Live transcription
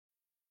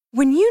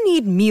When you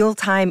need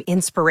mealtime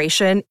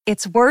inspiration,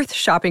 it's worth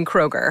shopping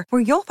Kroger,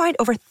 where you'll find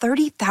over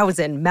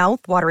 30,000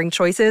 mouth-watering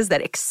choices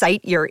that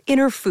excite your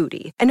inner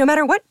foodie. And no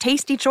matter what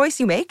tasty choice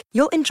you make,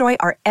 you'll enjoy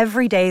our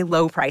everyday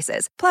low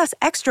prices, plus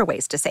extra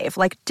ways to save,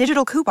 like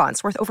digital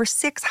coupons worth over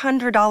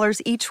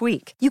 $600 each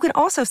week. You can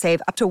also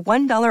save up to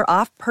 $1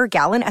 off per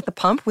gallon at the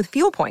pump with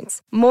fuel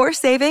points. More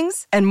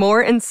savings and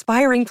more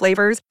inspiring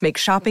flavors make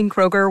shopping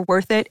Kroger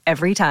worth it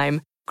every time.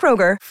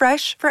 Kroger,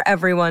 fresh for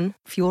everyone.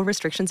 Fuel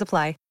restrictions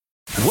apply.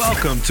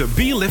 Welcome to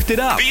Be Lifted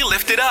Up. Be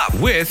Lifted Up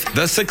with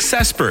the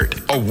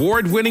Successpert,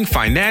 award-winning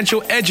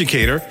financial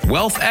educator,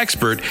 wealth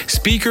expert,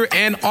 speaker,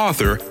 and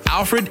author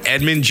Alfred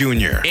Edmond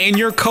Jr. and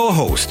your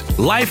co-host,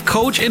 life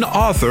coach and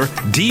author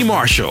D.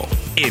 Marshall.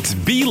 It's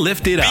Be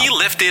Lifted Up. Be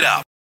Lifted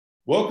Up.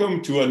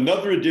 Welcome to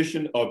another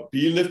edition of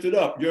Be Lifted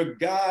Up, your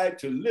guide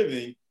to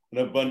living an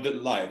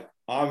abundant life.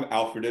 I'm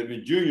Alfred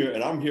Edmond Jr.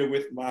 and I'm here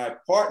with my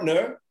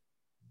partner,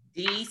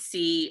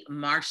 DC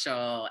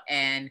Marshall,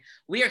 and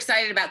we are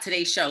excited about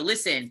today's show.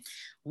 Listen,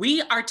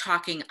 we are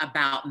talking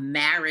about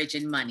marriage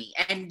and money,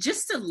 and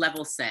just to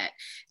level set,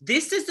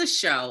 this is a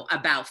show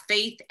about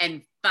faith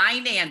and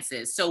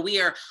finances. So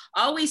we are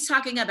always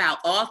talking about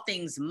all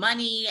things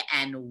money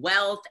and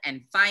wealth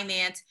and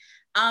finance,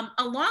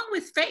 along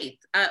with faith.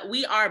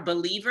 We are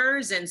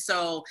believers, and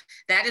so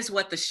that is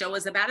what the show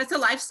is about. It's a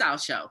lifestyle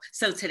show.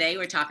 So today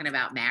we're talking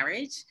about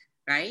marriage,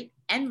 right?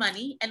 And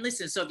money. And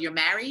listen, so if you're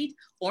married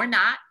or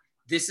not,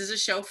 this is a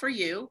show for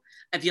you.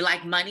 If you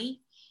like money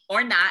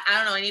or not, I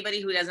don't know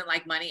anybody who doesn't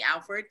like money,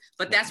 Alfred,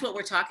 but that's what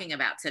we're talking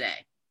about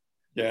today.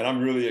 Yeah, and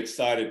I'm really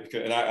excited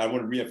because, and I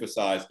want to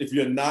reemphasize, if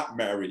you're not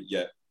married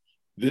yet,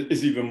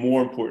 it's even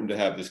more important to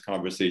have this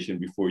conversation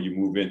before you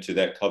move into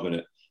that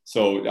covenant.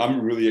 So I'm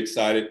really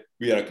excited.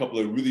 We had a couple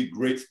of really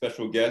great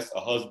special guests,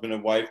 a husband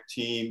and wife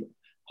team,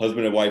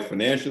 husband and wife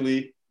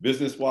financially,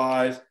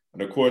 business-wise,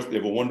 and of course, they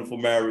have a wonderful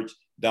marriage,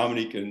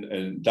 Dominique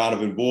and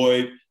Donovan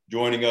Boyd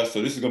joining us.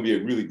 So this is going to be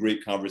a really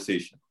great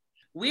conversation.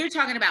 We're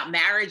talking about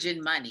marriage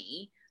and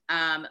money,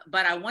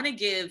 but I want to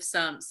give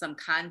some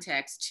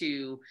context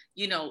to,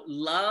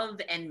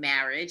 love and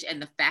marriage and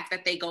the fact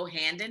that they go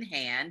hand in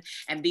hand.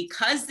 And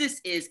because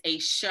this is a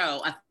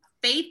show, a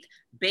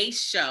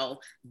faith-based show,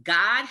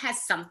 God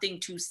has something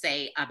to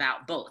say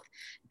about both.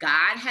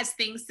 God has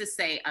things to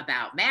say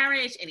about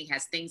marriage, and he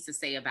has things to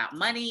say about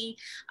money.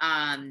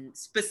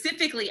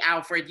 Specifically,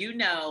 Alfred,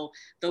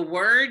 the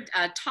word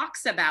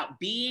talks about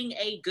being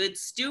a good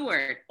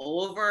steward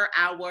over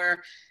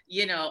our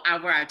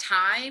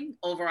time,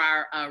 over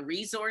our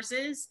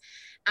resources.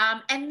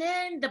 And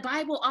then the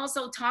Bible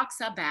also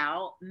talks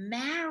about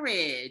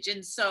marriage.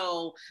 And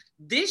so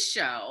this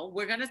show,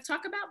 we're going to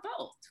talk about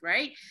both,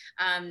 right?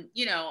 And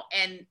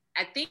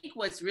I think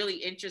what's really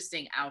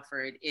interesting,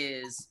 Alfred,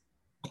 is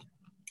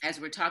as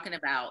we're talking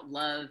about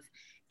love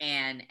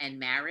and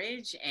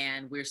marriage,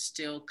 and we're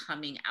still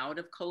coming out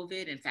of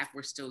COVID. In fact,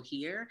 we're still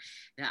here.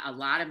 A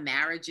lot of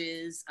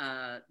marriages,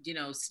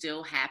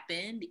 still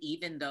happened,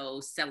 even though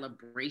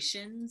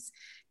celebrations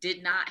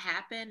did not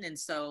happen. And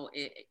so,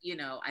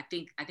 I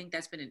think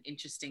that's been an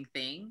interesting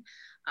thing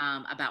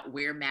about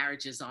where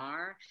marriages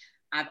are.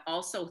 I've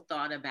also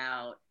thought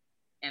about,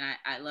 and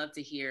I love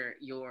to hear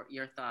your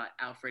thought,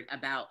 Alfred,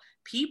 about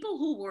people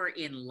who were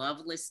in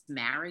loveless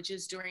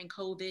marriages during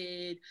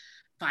COVID,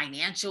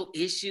 financial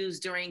issues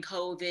during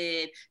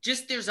COVID.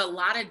 Just there's a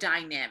lot of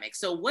dynamics.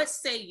 So what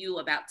say you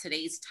about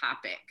today's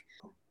topic?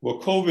 Well,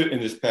 COVID in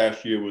this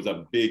past year was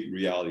a big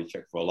reality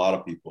check for a lot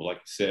of people. Like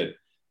you said,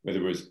 whether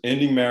it was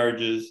ending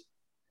marriages,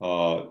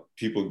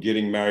 people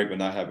getting married but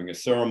not having a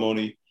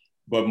ceremony,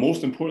 but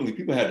most importantly,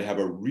 people had to have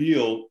a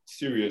real,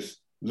 serious,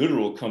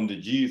 literal come to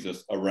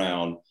Jesus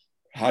around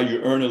how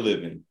you earn a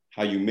living,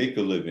 how you make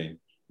a living,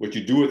 what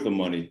you do with the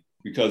money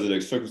because of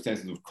the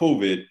circumstances of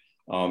COVID,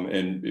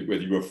 and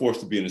whether you were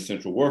forced to be an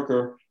essential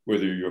worker,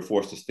 whether you were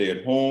forced to stay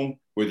at home,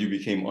 whether you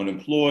became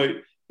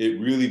unemployed,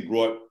 it really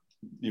brought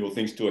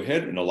things to a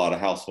head in a lot of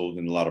households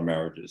and a lot of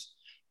marriages.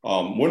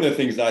 One of the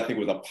things that I think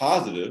was a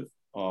positive,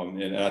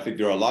 and I think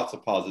there are lots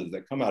of positives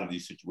that come out of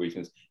these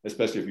situations,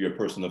 especially if you're a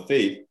person of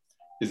faith,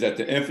 is that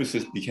the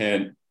emphasis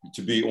began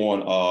to be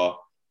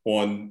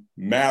on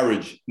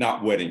marriage,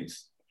 not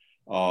weddings.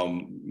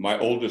 My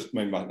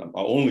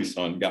only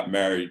son got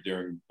married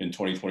in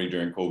 2020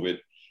 during COVID,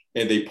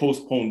 and they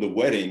postponed the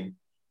wedding,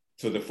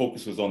 so the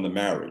focus was on the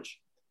marriage.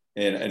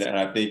 And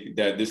I think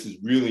that this is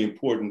really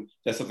important.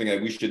 That's something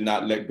that we should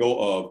not let go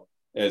of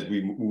as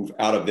we move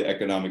out of the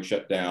economic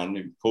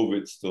shutdown.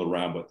 COVID's still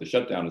around, but the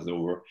shutdown is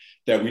over,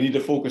 that we need to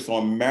focus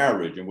on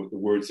marriage and what the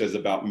word says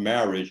about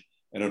marriage.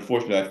 And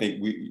unfortunately, I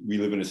think we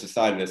live in a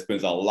society that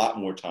spends a lot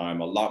more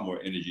time, a lot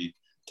more energy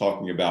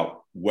talking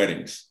about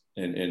weddings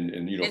and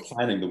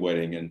planning the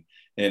wedding and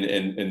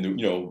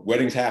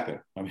weddings happen.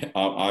 I mean,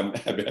 I've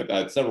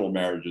had several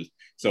marriages,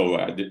 so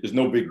there's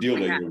no big deal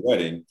that your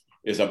wedding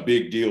is a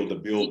big deal to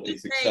build a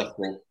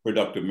successful,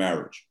 productive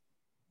marriage.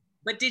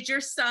 But did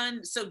your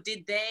son,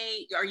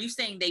 are you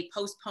saying they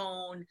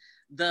postponed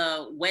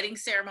the wedding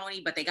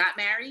ceremony, but they got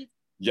married?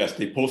 Yes,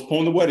 they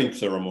postponed the wedding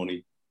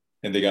ceremony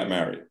and they got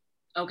married.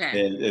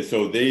 Okay. And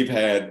so they've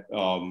had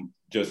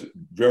just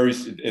very,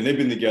 and they've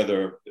been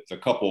together, it's a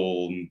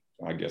couple,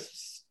 I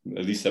guess,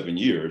 at least 7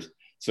 years.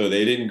 So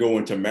they didn't go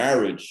into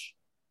marriage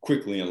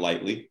quickly and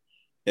lightly.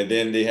 And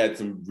then they had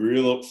some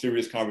real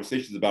serious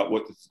conversations about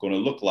what this is going to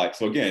look like.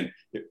 So again,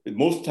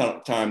 most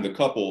time the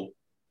couple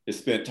is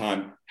spent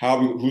time,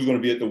 who's going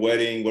to be at the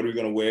wedding, what are we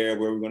going to wear,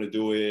 where are we going to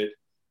do it?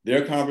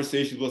 Their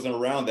conversations wasn't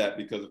around that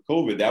because of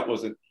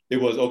COVID.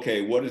 It was,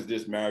 okay, what is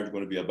this marriage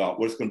going to be about?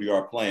 What's going to be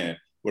our plan?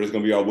 What is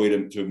going to be our way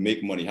to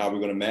make money? How are we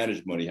going to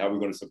manage money? How are we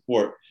going to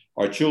support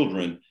our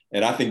children?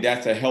 And I think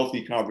that's a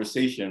healthy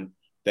conversation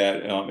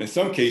that in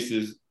some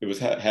cases it was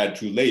had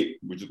too late,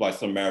 which is why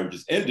some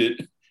marriages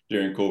ended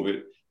during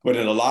COVID. But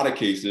in a lot of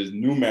cases,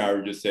 new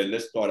marriages said,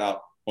 let's start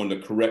out on the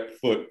correct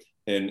foot.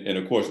 And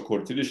of course,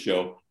 according to this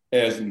show,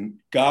 as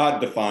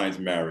God defines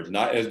marriage,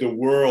 not as the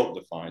world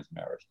defines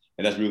marriage.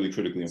 And that's really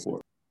critically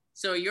important.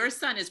 So your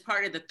son is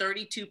part of the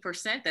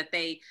 32% that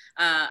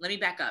let me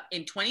back up.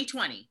 In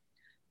 2020,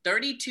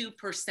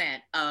 32%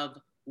 of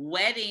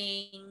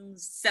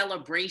weddings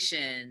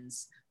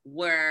celebrations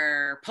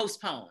were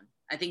postponed.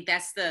 I think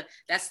that's the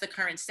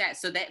current stat.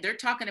 So that they're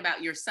talking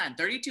about your son.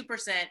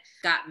 32%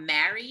 got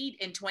married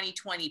in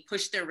 2020,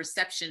 pushed their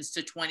receptions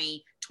to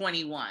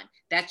 2021.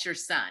 That's your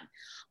son.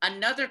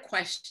 Another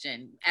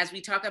question, as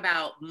we talk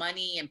about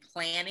money and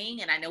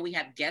planning, and I know we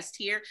have guests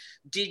here,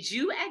 did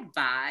you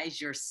advise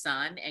your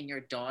son and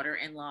your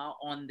daughter-in-law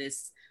on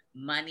this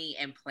money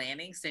and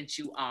planning since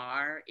you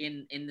are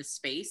in the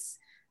space?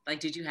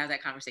 Like, did you have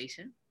that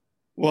conversation?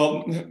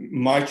 Well,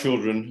 my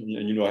children,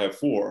 and I have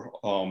 4,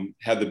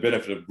 had the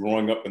benefit of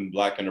growing up in the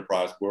Black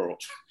enterprise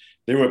world.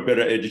 They were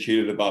better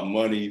educated about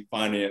money,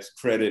 finance,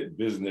 credit,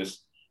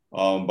 business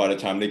by the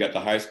time they got to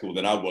high school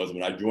than I was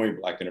when I joined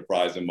Black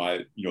enterprise in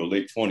my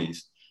late 20s.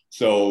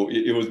 So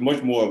it was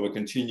much more of a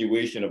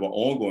continuation of an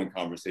ongoing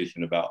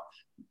conversation about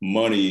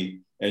money.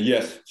 And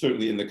yes,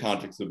 certainly in the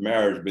context of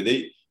marriage, but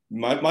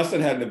my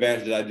son had an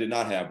advantage that I did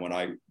not have when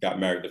I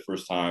got married the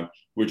first time,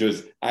 which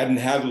is I didn't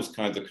have those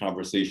kinds of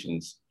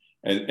conversations.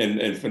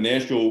 And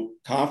financial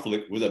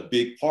conflict was a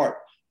big part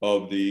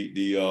of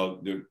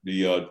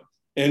the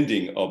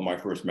ending of my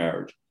first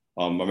marriage,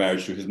 my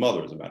marriage to his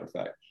mother, as a matter of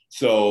fact.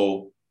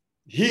 So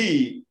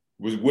he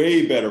was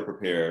way better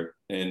prepared,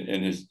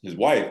 and his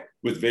wife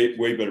was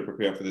way better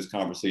prepared for this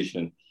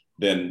conversation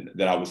than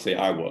I would say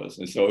I was.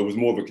 And so it was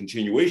more of a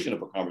continuation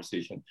of a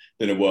conversation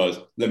than it was,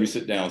 let me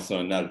sit down,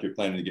 son, now that you're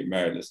planning to get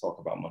married, let's talk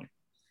about money.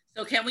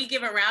 So can we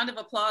give a round of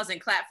applause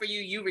and clap for you?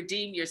 You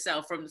redeemed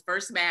yourself from the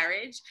first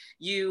marriage.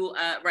 You're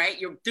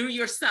through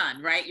your son,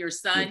 right? Your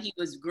son, yeah.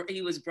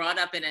 He was brought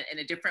up in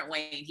a different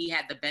way, and he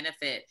had the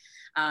benefit.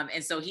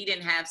 And so he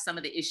didn't have some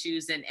of the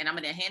issues, and I'm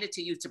going to hand it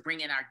to you to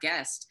bring in our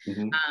guest.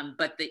 Mm-hmm.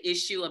 But the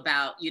issue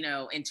about,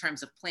 in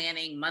terms of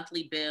planning,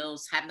 monthly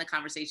bills, having the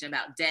conversation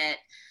about debt,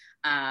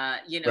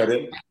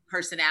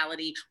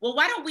 personality. Well,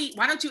 why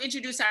don't you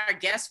introduce our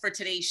guests for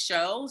today's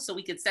show so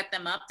we could set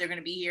them up? They're going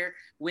to be here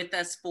with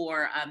us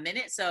for a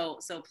minute. So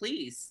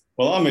please.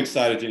 Well, I'm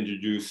excited to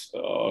introduce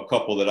a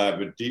couple that I have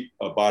a deep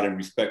abiding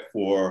respect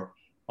for.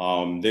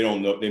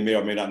 They may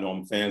or may not know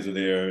I'm fans of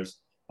theirs.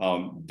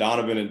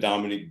 Donovan and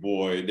Dominique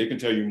Boyd. They can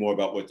tell you more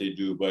about what they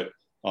do, but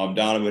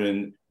Donovan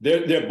and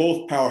they're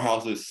both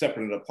powerhouses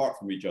separate and apart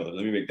from each other.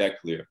 Let me make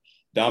that clear.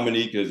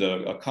 Dominique is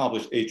an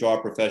accomplished HR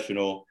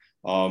professional.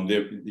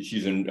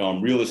 She's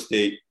in real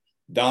estate.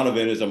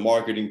 Donovan is a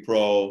marketing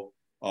pro.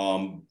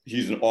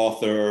 He's an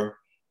author.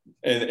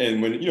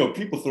 And when,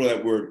 people throw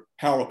that word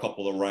power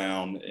couple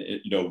around,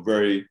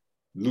 very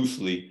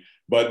loosely,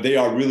 but they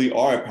really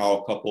are a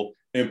power couple,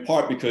 in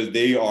part because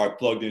they are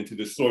plugged into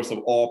the source of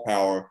all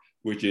power,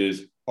 which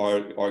is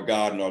our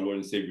God and our Lord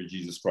and Savior,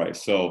 Jesus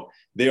Christ. So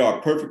they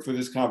are perfect for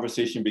this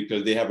conversation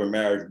because they have a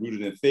marriage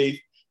rooted in faith,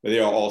 but they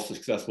are all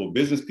successful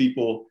business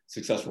people,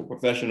 successful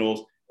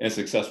professionals, and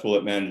successful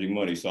at managing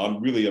money. So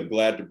I'm really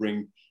glad to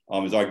bring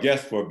as our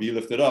guest for Be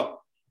Lifted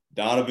Up,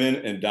 Donovan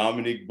and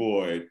Dominique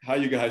Boyd. How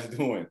you guys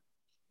doing?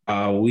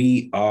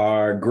 We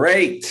are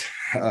great.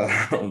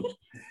 We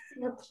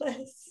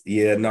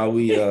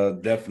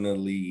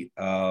definitely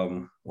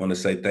want to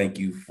say thank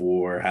you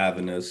for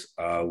having us.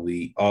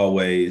 We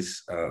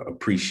always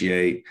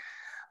appreciate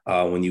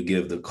when you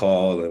give the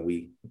call, and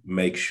we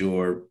make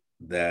sure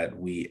that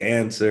we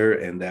answer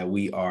and that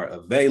we are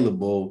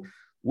available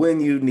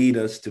when you need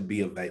us to be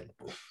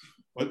available.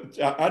 But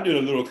I did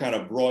a little kind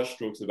of broad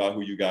strokes about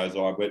who you guys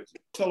are, but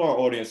tell our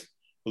audience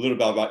a little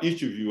bit about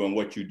each of you and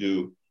what you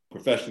do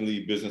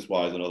professionally,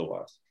 business-wise, and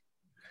otherwise.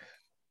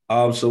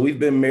 So we've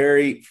been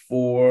married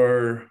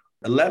for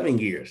 11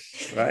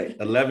 years, right?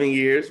 11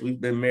 years we've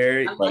been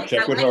married.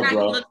 Check with her,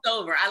 bro. Looked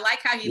over. I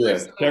like how he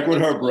looks over. Check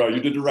with her, bro. You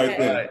did the right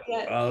thing.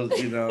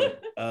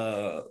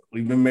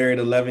 We've been married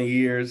 11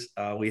 years.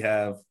 We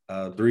have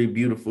 3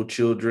 beautiful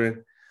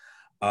children.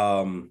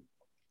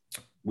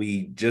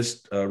 We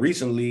just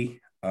recently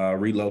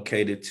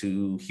relocated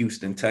to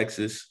Houston,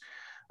 Texas.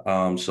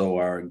 So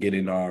are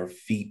getting our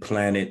feet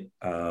planted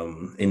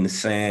in the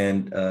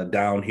sand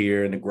down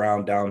here, in the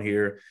ground down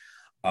here.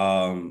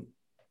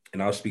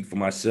 and I'll speak for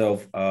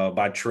myself,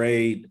 by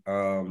trade,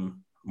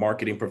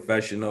 marketing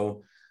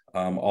professional,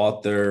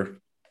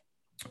 author,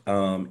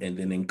 and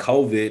then in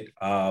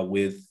COVID,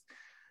 with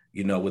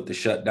the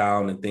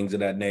shutdown and things of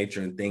that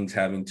nature and things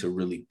having to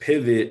really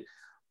pivot,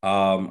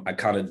 I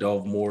kind of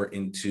dove more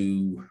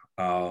into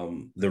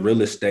the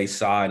real estate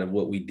side of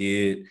what we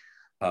did,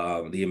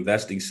 the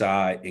investing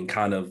side, and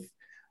kind of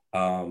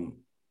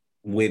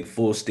went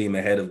full steam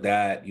ahead of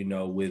that,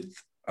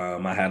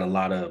 I had a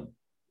lot of,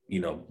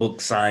 book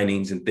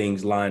signings and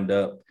things lined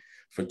up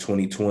for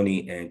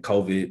 2020, and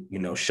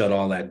COVID, shut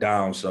all that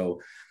down.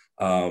 So,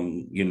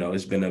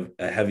 it's been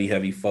a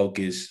heavy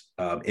focus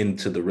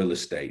into the real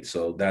estate.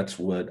 So that's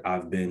what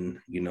I've been,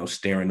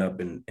 staring up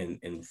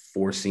and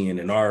foreseeing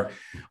in our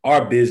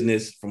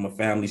business from a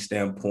family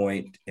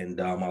standpoint. And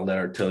I'll let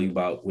her tell you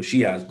about what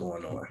she has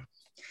going on.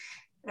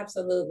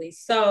 Absolutely.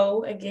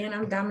 So again,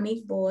 I'm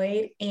Dominique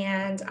Boyd,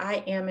 and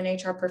I am an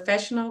HR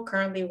professional.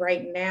 Currently,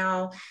 right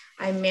now,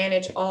 I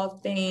manage all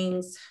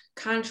things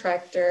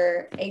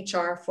contractor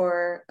HR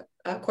for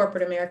a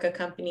corporate America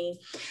company.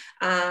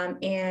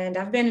 And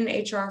I've been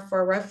in HR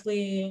for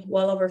roughly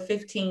well over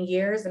 15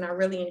 years, and I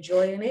really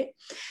enjoy it.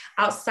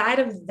 Outside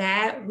of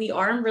that, we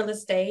are in real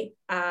estate.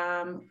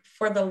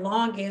 For the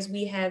longest,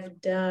 we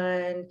have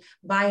done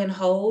buy and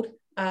hold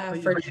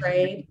for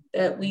trade.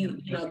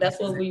 That's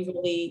what we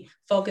really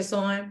focus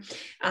on.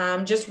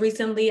 Just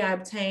recently, I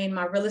obtained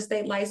my real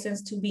estate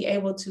license to be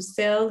able to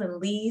sell and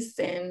lease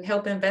and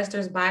help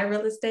investors buy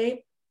real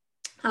estate.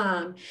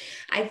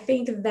 I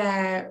think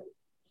that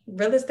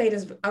real estate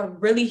is a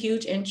really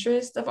huge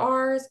interest of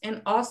ours.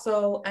 And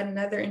also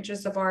another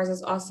interest of ours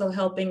is also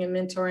helping and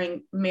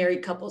mentoring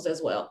married couples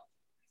as well.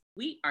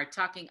 We are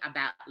talking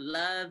about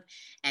love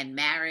and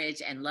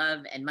marriage and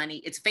love and money.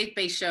 It's a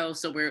faith-based show.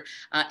 So we're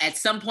at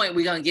some point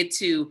we're going to get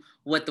to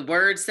what the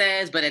word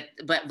says, but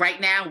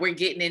right now we're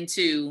getting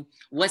into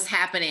what's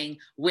happening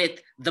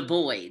with the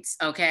Boyds.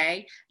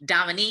 Okay.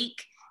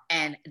 Dominique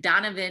and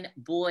Donovan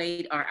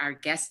Boyd are our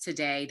guests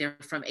today. They're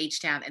from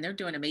H-Town and they're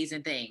doing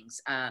amazing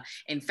things.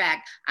 In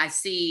fact, I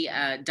see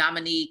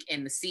Donovan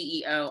in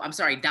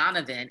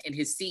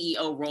his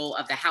CEO role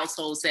of the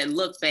household said,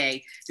 look,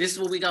 babe, this is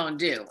what we're going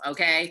to do,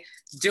 okay?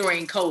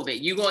 During COVID,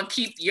 you're going to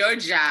keep your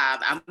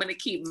job. I'm going to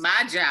keep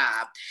my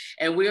job.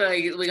 And we're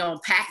going to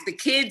pack the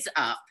kids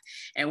up.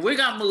 And we're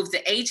going to move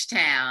to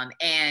H-Town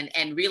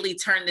and really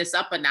turn this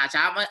up a notch.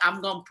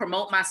 I'm going to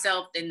promote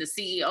myself in the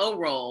CEO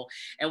role,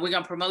 and we're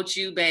going to promote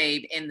you,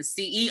 babe, in the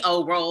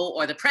CEO role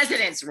or the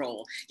president's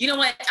role. You know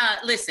what?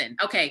 Listen,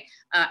 okay,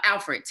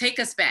 Alfred, take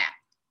us back.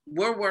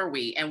 Where were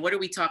we, and what are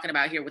we talking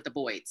about here with the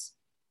Boyds?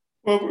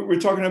 Well, we're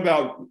talking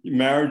about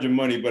marriage and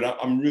money, but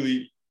I'm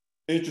really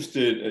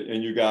interested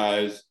in you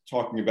guys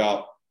talking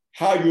about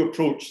how you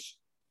approached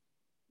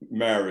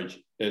marriage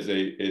as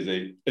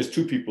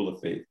two people of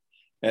faith.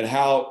 And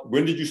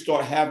when did you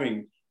start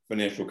having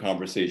financial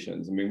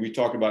conversations? I mean, we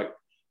talk about,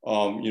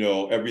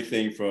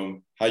 everything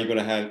from how you're going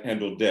to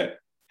handle debt,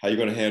 how you're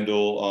going to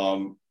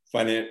handle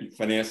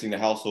financing the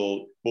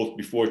household, both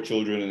before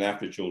children and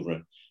after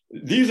children.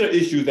 These are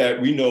issues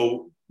that we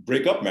know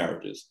break up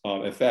marriages.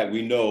 In fact,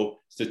 we know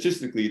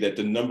statistically that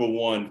the number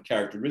one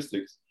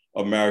characteristics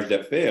of marriage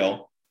that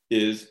fail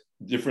is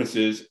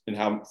differences in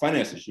how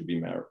finances should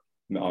be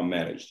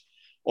managed.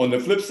 On the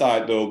flip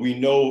side, though, we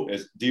know,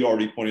 as Dee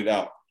already pointed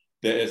out,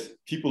 that as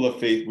people of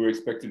faith, we're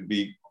expected to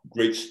be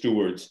great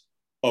stewards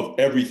of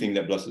everything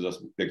that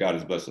God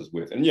has blessed us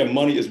with. And yeah,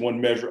 money is one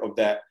measure of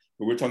that,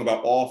 but we're talking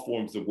about all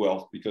forms of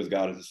wealth because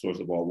God is the source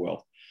of all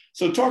wealth.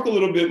 So talk a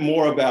little bit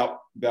more about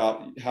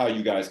how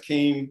you guys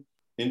came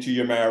into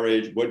your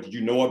marriage. What did you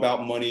know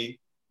about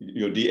money?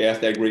 Dee asked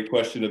that great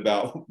question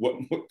about what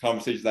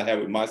conversations I had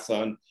with my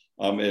son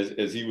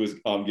as he was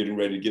getting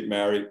ready to get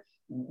married.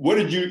 What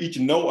did you each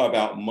know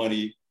about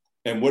money,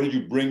 and what did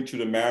you bring to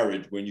the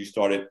marriage when you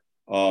started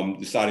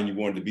deciding you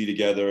wanted to be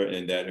together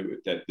and that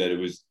it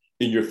was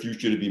in your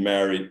future to be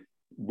married?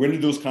 When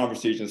did those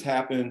conversations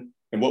happen?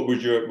 And what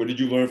did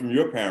you learn from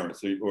your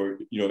parents or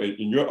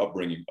in your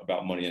upbringing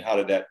about money, and how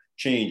did that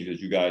change as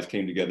you guys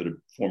came together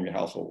to form your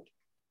household?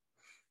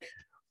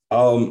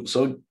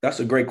 So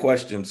that's a great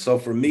question. So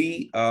for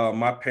me,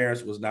 my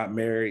parents was not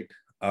married.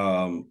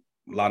 A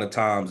lot of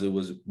times it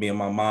was me and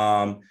my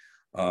mom,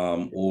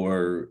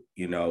 or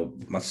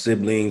my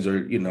siblings,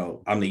 or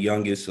I'm the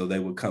youngest, so they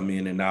would come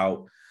in and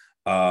out.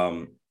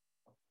 My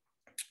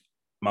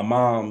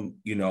mom,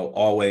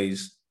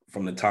 always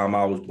from the time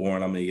I was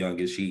born, I'm the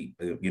youngest, she,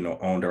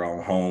 owned her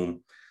own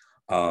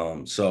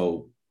home.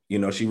 So,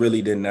 she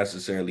really didn't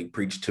necessarily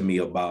preach to me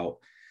about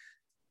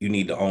you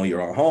need to own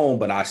your own home,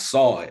 but I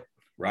saw it,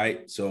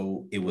 right?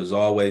 So it was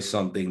always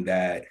something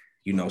that,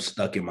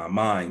 stuck in my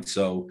mind.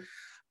 So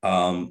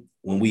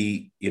when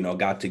we,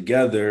 got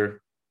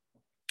together,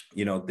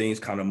 things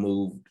kind of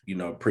moved,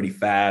 pretty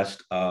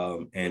fast.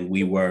 And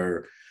we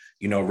were,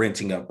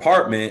 renting an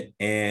apartment,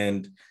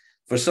 and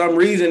for some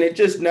reason, it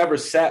just never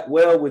sat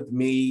well with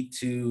me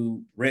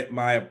to rent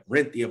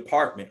the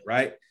apartment,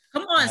 right?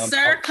 Come on,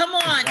 sir. Come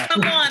on,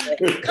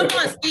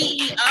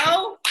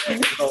 CEO.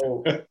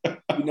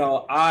 You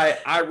know,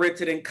 I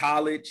rented in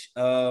college.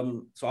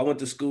 So I went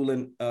to school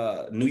in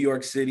New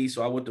York City.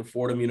 So I went to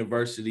Fordham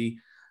University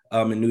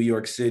in New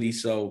York City.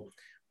 So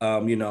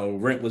you know,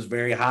 rent was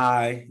very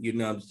high. You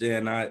know what I'm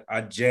saying?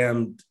 I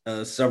jammed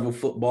several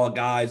football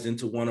guys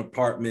into one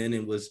apartment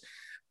and was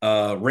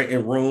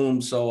renting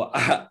rooms. So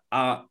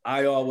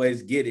I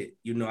always get it.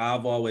 You know,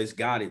 I've always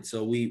got it.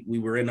 So we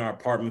were in our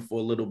apartment for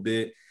a little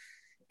bit,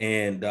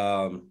 and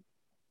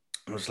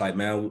I was like,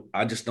 man,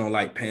 I just don't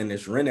like paying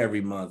this rent every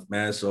month,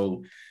 man.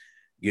 So,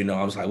 you know,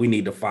 I was like, we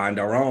need to find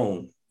our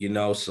own, you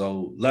know.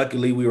 So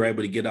luckily we were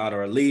able to get out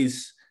our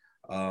lease.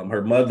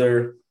 Her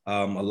mother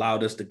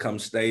allowed us to come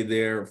stay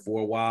there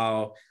for a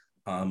while.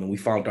 And we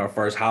found our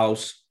first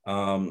house.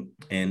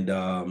 And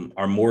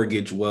our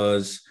mortgage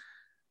was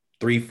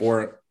 $300,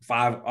 $400,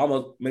 $500,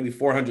 almost maybe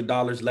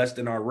 $400 less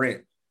than our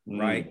rent.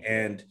 Right.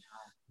 And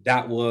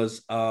that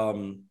was,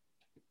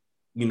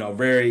 you know,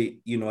 very,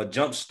 you know, a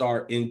jump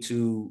start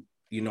into,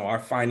 you know, our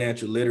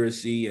financial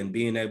literacy and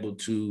being able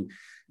to,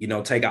 you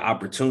know, take an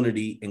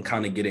opportunity and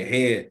kind of get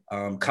ahead.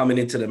 Coming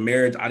into the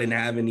marriage, I didn't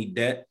have any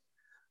debt.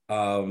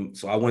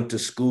 So I went to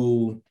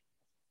school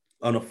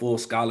on a full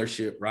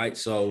scholarship, right?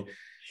 So,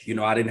 you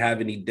know, I didn't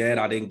have any debt.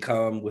 I didn't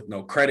come with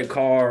no credit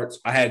cards.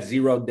 I had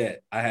zero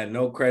debt. I had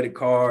no credit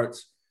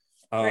cards.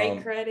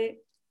 Great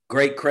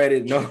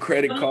credit, no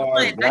credit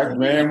cards. Black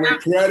man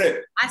with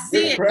credit. I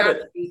see it.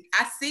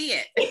 I see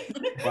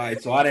it.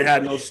 Right. So I didn't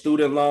have no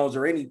student loans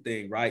or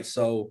anything. Right.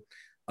 So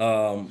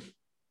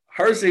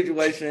her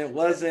situation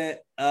wasn't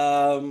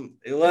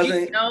it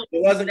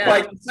wasn't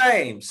quite the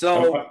same.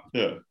 So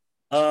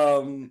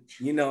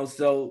you know,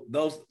 so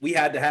we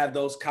had to have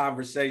those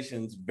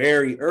conversations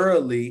very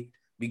early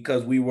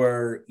because we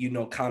were, you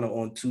know, kind of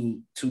on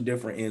two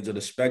different ends of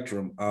the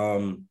spectrum.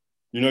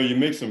 You know, you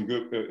make some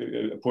good,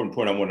 important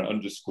point I want to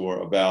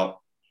underscore about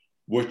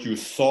what you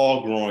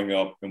saw growing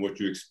up and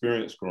what you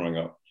experienced growing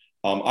up.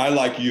 I,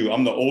 like you,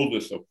 I'm the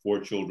oldest of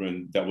 4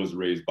 children that was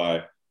raised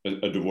by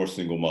a divorced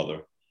single mother,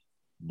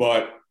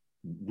 but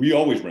we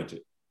always rented.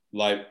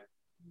 Like,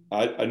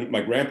 I my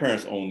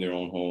grandparents owned their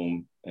own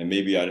home, and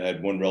maybe I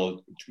had one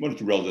or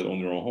two relatives that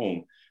owned their own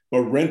home,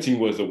 but renting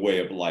was a way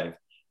of life.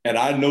 And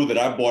I know that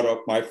I bought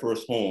up my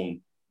first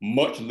home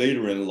much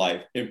later in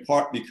life, in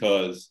part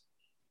because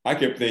I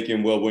kept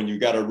thinking, well, when you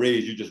got a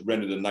raise, you just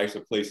rented a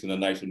nicer place in a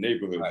nicer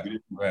neighborhood.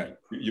 Right.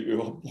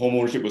 Home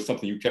ownership was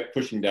something you kept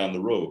pushing down the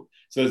road.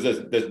 So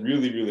that's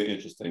really, really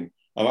interesting.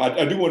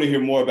 I do want to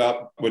hear more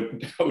about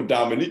what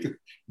Dominique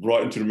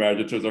brought into the marriage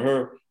in terms of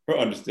her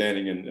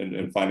understanding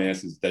and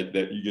finances that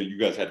you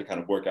guys had to kind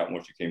of work out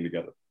once you came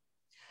together.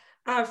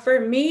 For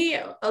me,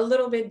 a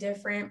little bit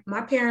different. My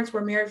parents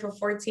were married for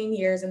 14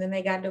 years and then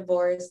they got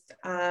divorced.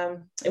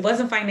 It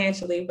wasn't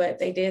financially, but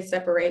they did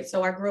separate.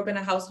 So I grew up in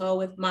a household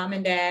with mom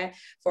and dad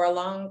for a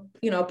long,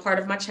 you know, part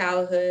of my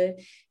childhood.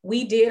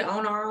 We did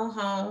own our own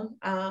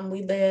home.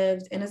 We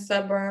lived in a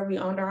suburb. We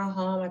owned our own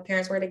home. My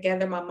parents were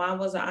together. My mom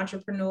was an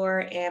entrepreneur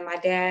and my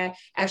dad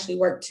actually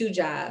worked 2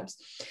 jobs.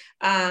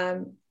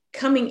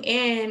 Coming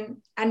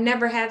in, I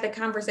never had the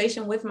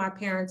conversation with my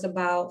parents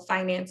about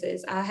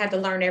finances. I had to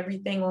learn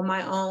everything on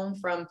my own,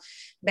 from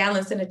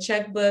balancing a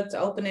checkbook to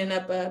opening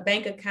up a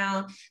bank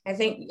account. I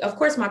think, of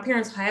course, my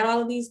parents had all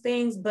of these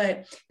things,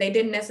 but they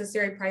didn't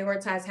necessarily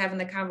prioritize having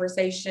the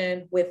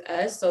conversation with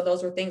us. So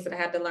those were things that I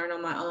had to learn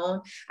on my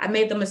own. I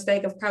made the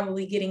mistake of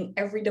probably getting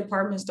every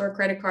department store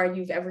credit card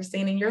you've ever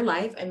seen in your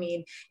life. I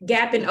mean,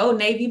 Gap and Old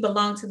Navy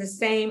belong to the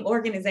same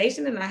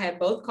organization, and I had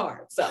both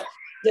cards. So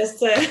just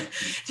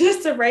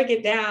to break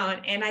it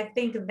down. And I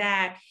think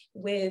that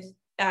with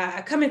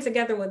coming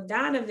together with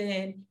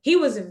Donovan, he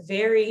was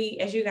very,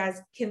 as you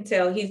guys can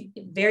tell, he's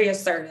very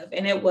assertive.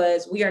 And it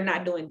was, we are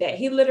not doing that.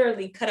 He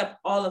literally cut up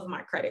all of my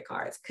credit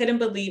cards. Couldn't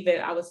believe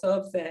it. I was so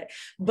upset.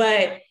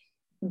 But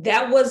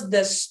that was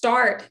the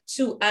start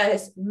to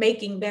us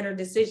making better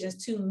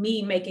decisions, to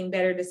me making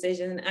better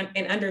decisions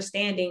and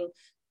understanding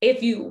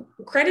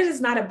credit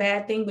is not a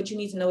bad thing, but you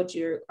need to know what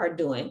you are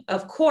doing.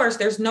 Of course,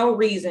 there's no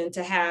reason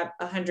to have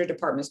 100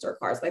 department store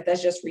cards. Like,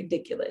 that's just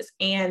ridiculous.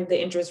 And the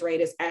interest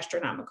rate is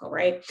astronomical,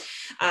 right?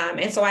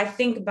 And so I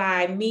think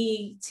by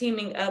me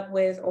teaming up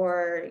with,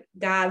 or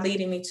God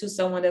leading me to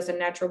someone that's a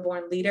natural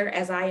born leader,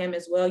 as I am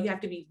as well, you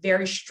have to be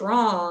very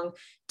strong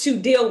to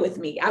deal with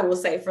me, I will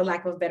say, for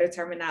lack of better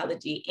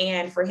terminology.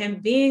 And for him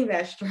being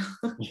that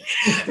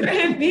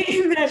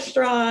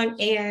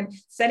strong, and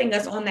setting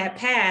us on that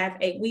path,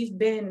 we've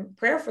been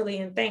prayerfully,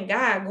 and thank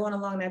God, going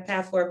along that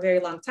path for a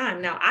very long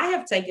time. Now, I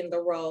have taken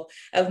the role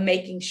of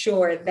making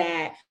sure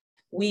that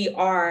we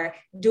are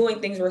doing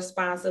things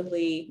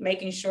responsibly,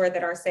 making sure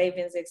that our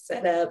savings is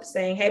set up,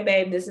 saying, hey,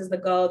 babe, this is the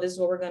goal. This is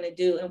what we're going to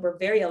do. And we're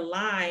very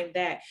aligned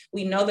that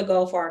we know the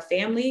goal for our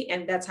family,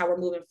 and that's how we're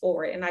moving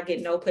forward. And I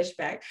get no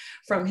pushback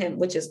from him,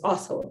 which is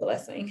also a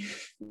blessing.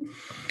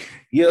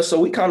 Yeah. So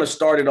we kind of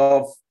started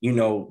off, you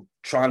know,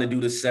 trying to do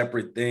the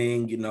separate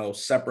thing, you know,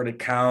 separate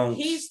accounts.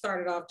 He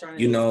started off trying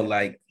to, you know,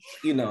 like,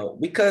 you know,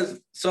 because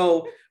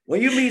so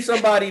when you meet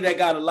somebody that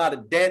got a lot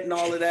of debt and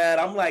all of that,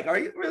 I'm like, are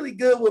you really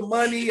good with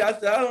money? I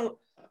said,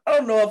 I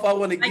don't know if I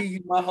want to give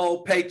you my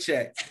whole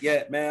paycheck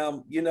yet,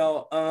 ma'am. You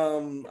know,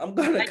 I'm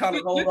gonna like kind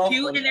of hold off.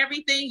 You're cute and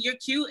everything. You're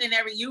cute and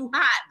you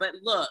hot, but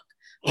look,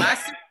 my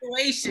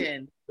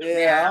situation.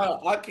 Yeah,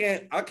 I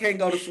can't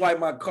go to swipe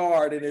my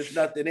card and there's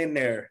nothing in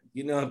there.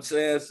 You know what I'm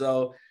saying?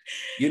 So,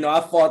 you know,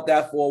 I fought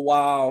that for a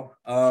while,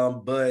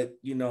 but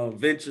you know,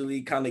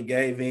 eventually kind of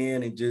gave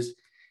in and just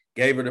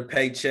gave her the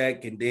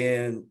paycheck. And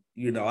then,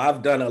 you know,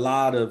 I've done a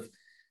lot of,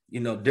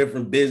 you know,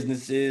 different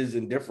businesses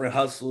and different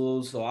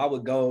hustles. So I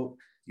would go,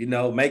 you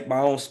know, make my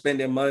own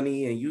spending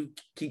money and you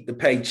keep the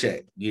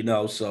paycheck, you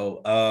know.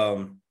 So,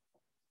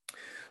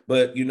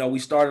 but, you know, we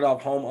started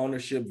off home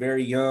ownership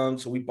very young.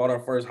 So we bought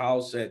our first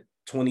house at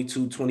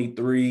 22,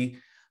 23.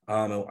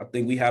 I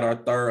think we had our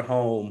third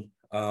home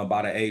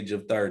by the age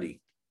of 30.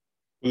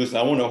 Well, listen,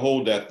 I want to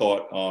hold that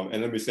thought.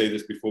 And let me say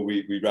this before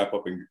we wrap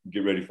up and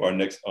get ready for our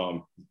next,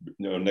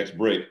 next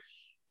break.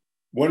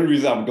 One of the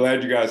reasons I'm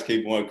glad you guys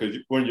came on, because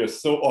when you're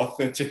so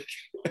authentic,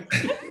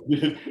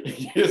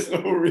 you're so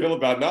real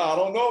about, no, I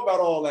don't know about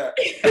all that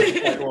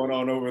going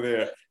on over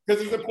there.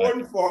 Because it's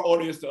important for our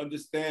audience to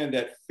understand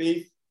that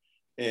faith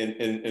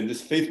and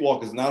this faith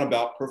walk is not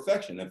about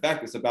perfection. In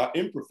fact, it's about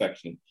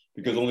imperfection,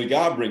 because only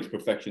God brings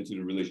perfection to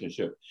the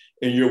relationship.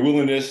 And your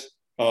willingness,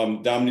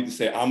 Dominique, to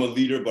say, I'm a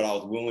leader, but I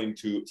was willing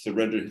to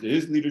surrender to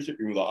his leadership,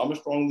 even though I'm a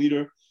strong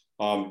leader.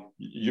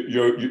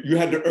 You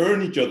had to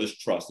earn each other's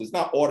trust. It's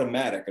not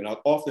automatic. And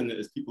often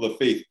as people of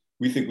faith,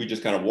 we think we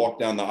just kind of walk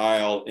down the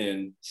aisle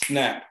and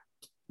snap.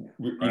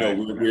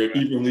 We're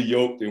evenly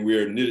yoked and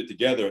we're knitted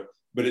together,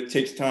 but it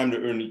takes time to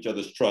earn each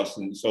other's trust.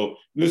 And so,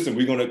 listen,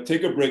 we're going to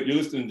take a break. You're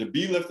listening to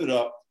Be Lifted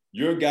Up,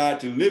 your guide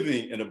to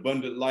living an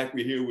abundant life.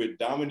 We're here with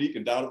Dominique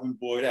and Donovan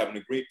Boyd, having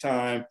a great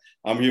time.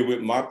 I'm here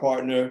with my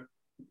partner.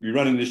 We're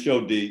running the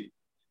show, D.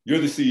 You're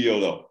the CEO,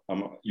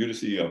 though. You're the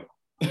CEO.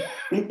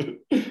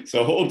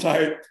 So hold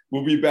tight.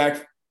 We'll be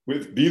back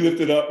with Be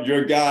Lifted Up,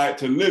 your guide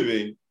to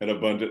living an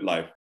abundant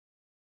life.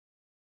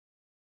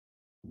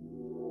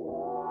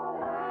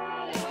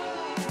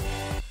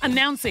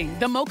 Announcing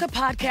the Mocha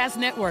Podcast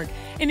Network,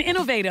 an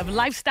innovative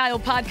lifestyle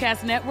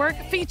podcast network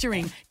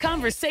featuring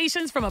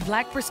conversations from a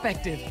Black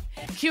perspective.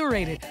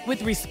 Curated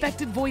with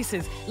respected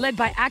voices, led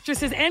by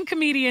actresses and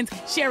comedians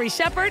Sherry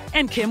Shepherd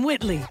and Kim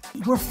Whitley.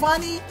 We're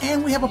funny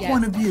and we have a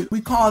point of view. We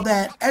call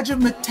that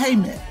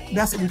edutainment.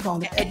 That's what we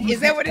call it.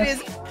 Is that what it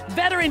is?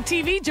 Veteran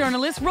TV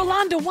journalist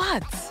Rolanda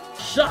Watts.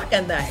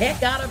 Shocking the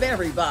heck out of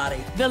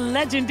everybody. The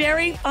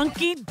legendary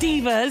Funky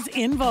Divas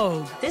in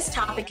Vogue. This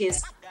topic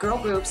is girl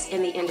groups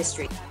in the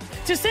industry.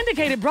 To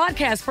syndicated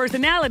broadcast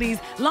personalities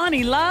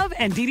Lonnie Love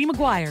and Dee Dee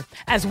McGuire,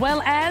 as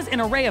well as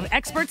an array of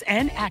experts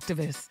and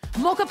activists.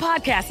 Mocha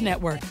Podcast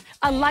Network,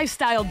 a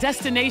lifestyle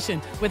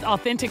destination with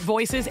authentic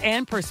voices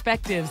and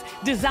perspectives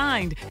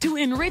designed to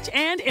enrich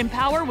and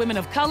empower women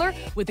of color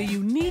with a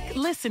unique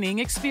listening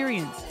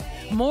experience.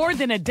 More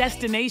than a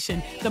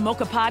destination, the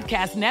Mocha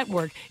Podcast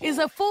Network is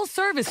a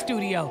full-service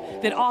studio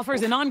that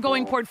offers an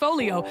ongoing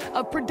portfolio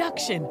of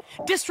production,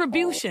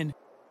 distribution,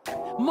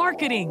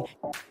 marketing,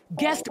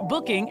 guest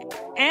booking,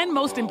 and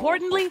most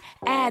importantly,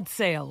 ad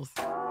sales.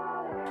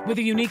 With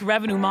a unique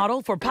revenue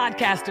model for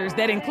podcasters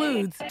that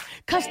includes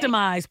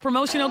customized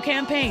promotional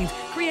campaigns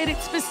created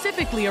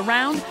specifically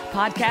around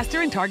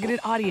podcaster and targeted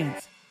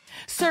audience,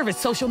 service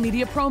social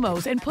media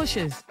promos and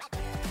pushes,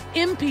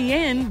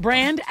 MPN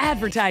brand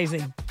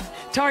advertising,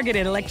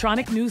 targeted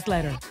electronic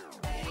newsletter,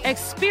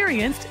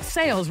 experienced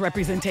sales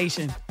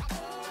representation.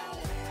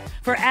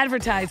 For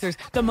advertisers,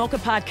 the Mocha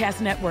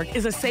Podcast Network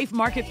is a safe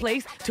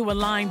marketplace to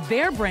align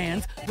their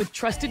brands with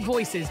trusted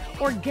voices,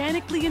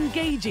 organically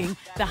engaging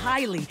the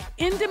highly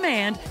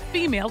in-demand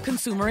female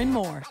consumer and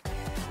more.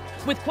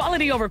 With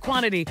quality over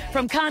quantity,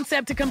 from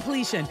concept to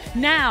completion,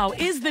 now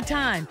is the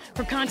time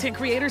for content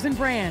creators and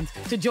brands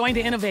to join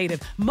the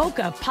innovative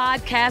Mocha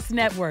Podcast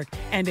Network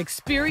and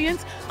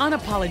experience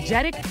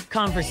unapologetic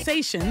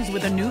conversations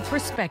with a new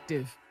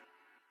perspective.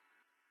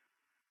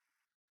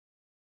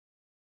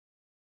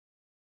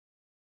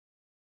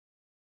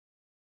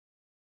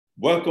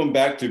 Welcome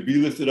back to Be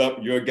Lifted Up,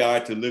 your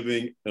guide to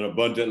living an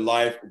abundant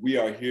life. We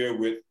are here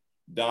with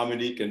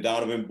Dominique and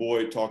Donovan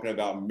Boyd talking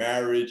about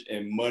marriage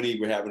and money.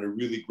 We're having a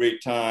really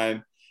great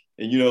time.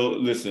 And,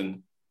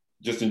 listen,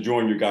 just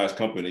enjoying your guys'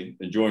 company,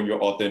 enjoying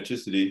your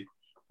authenticity,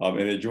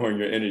 and enjoying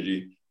your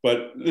energy.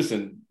 But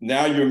listen,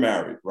 now you're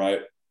married,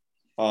 right?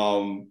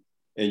 And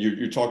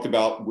you talked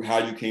about how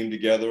you came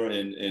together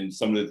and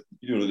some of the,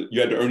 you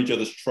had to earn each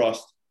other's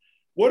trust.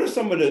 What are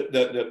some of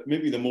the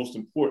maybe the most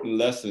important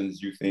lessons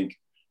you think,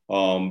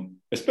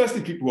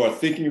 especially people who are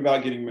thinking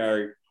about getting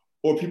married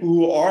or people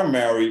who are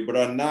married but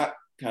are not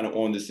kind of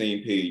on the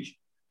same page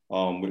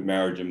with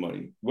marriage and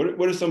money? What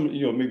are some,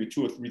 maybe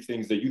 2 or 3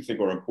 things that you think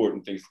are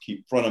important things to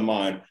keep front of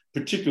mind,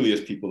 particularly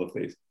as people of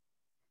faith?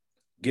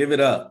 Give it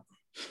up.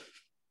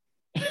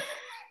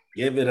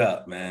 Give it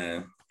up,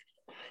 man.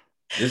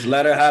 Just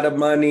let her have the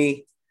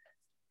money.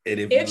 And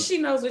if she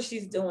knows what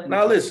she's doing.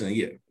 Now listen,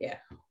 yeah.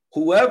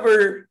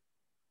 Whoever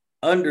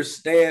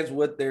understands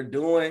what they're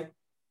doing,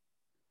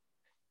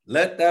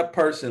 let that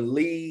person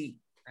lead.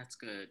 That's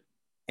good.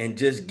 And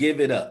just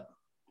give it up.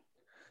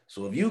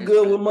 So if you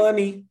good with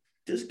money,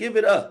 just give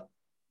it up.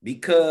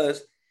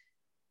 Because,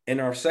 and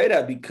I say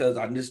that because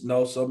I just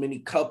know so many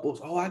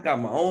couples, oh, I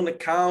got my own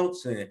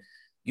accounts and,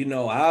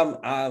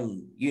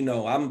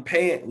 I'm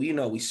paying,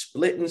 we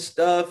splitting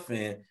stuff,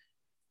 and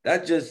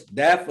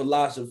that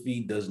philosophy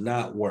does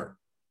not work.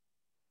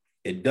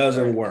 It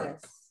doesn't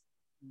work.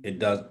 It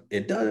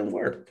doesn't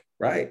work,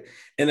 right?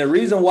 And the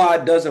reason why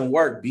it doesn't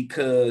work,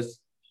 because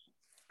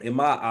in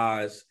my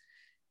eyes,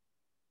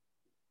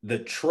 the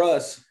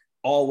trust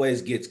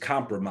always gets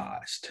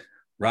compromised,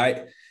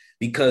 right?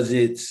 Because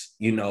it's,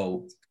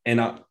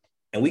 and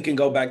we can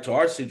go back to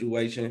our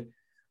situation.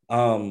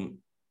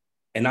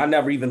 And I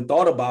never even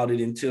thought about it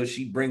until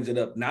she brings it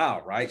up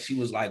now, right? She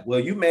was like, well,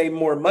 you made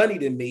more money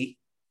than me,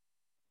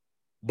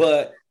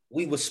 but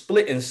we were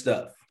splitting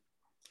stuff.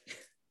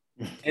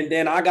 And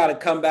then I got to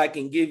come back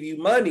and give you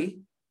money.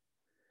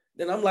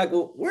 Then I'm like,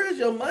 well, where's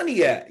your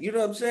money at? You know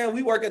what I'm saying?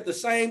 We work at the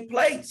same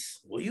place.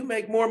 Well, you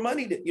make more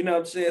money than, you know what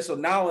I'm saying? So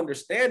now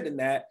understanding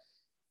that,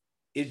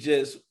 it's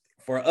just,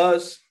 for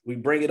us, we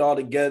bring it all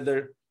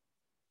together.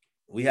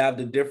 We have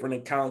the different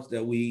accounts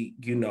that we,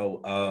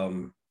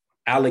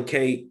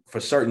 allocate for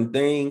certain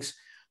things.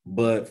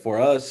 But for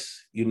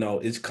us,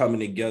 it's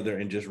coming together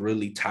and just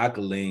really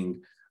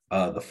tackling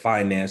the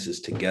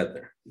finances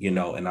together,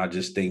 and I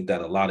just think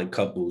that a lot of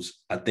couples,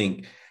 I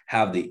think,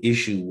 have the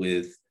issue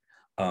with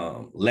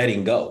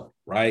letting go,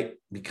 right?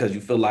 Because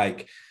you feel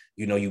like,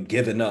 you've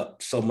given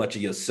up so much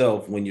of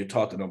yourself when you're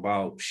talking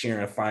about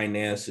sharing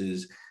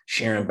finances,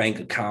 sharing bank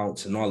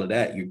accounts and all of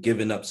that. You're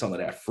giving up some of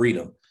that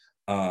freedom.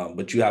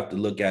 But you have to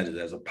look at it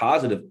as a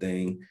positive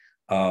thing,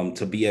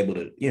 to be able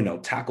to,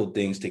 tackle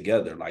things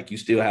together. Like, you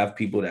still have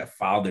people that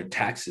file their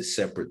taxes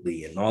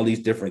separately and all these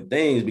different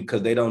things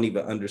because they don't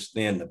even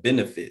understand the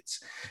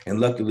benefits. And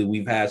luckily,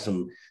 we've had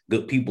some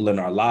good people in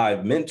our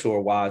life,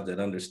 mentor-wise, that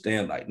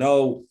understand, like,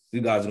 no,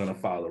 you guys are going to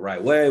follow the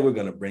right way. We're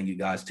going to bring you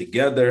guys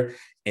together.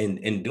 And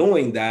in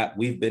doing that,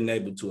 we've been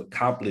able to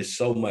accomplish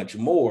so much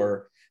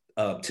more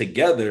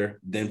together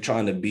than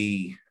trying to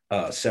be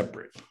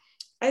separate.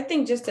 I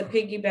think, just to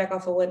piggyback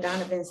off of what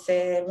Donovan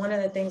said, one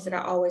of the things that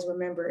I always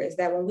remember is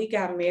that when we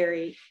got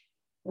married,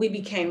 we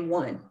became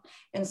one.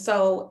 And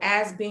so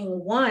as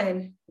being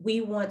one,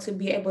 we want to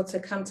be able to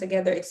come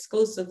together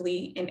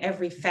exclusively in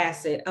every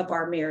facet of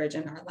our marriage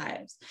and our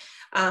lives.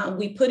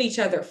 We put each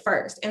other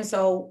first. And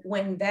so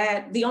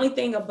the only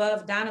thing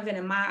above Donovan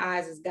in my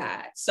eyes is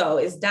God. So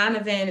it's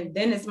Donovan, and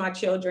then it's my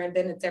children,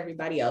 then it's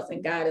everybody else.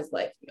 And God is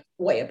like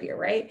way up here,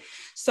 right?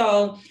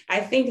 So I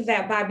think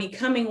that by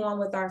becoming one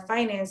with our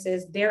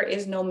finances, there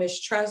is no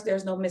mistrust,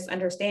 there's no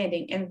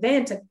misunderstanding. And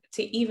then to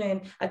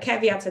even a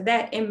caveat to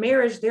that, in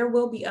marriage, there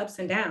will be ups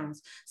and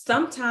downs.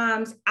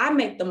 Sometimes I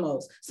make the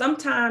most.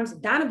 Sometimes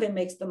Donovan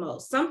makes the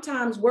most.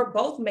 Sometimes we're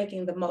both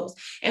making the most.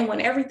 And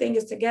when everything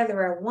is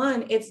together at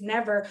one, it's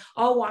never,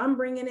 oh, well, I'm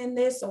bringing in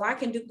this, so I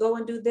can go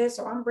and do this,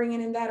 or I'm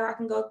bringing in that, or I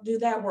can go do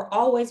that. We're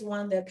always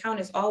one. The account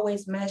is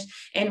always meshed.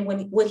 And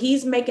when what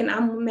he's making,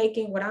 I'm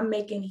making. What I'm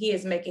making, he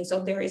is making.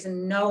 So there is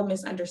no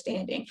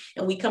misunderstanding.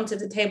 And we come to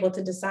the table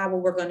to decide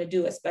what we're going to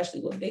do,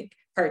 especially with big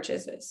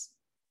purchases.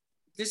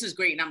 This is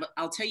great. And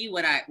I'll tell you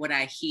what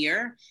I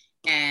hear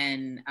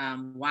and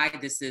why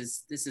this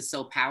is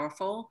so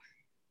powerful.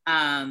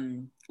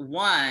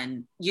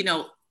 One,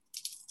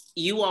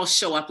 you all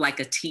show up like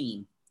a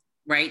team,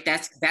 right?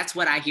 That's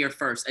what I hear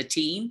first. A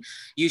team.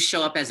 You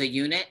show up as a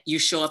unit. You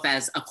show up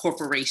as a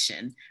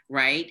corporation,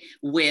 right?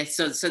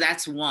 So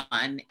that's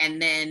one.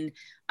 And then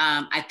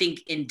I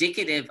think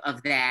indicative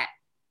of that,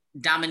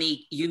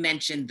 Dominique, you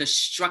mentioned the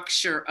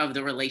structure of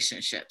the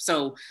relationship.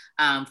 So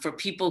for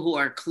people who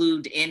are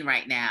clued in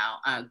right now,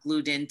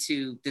 glued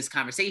into this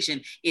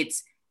conversation,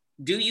 it's,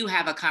 do you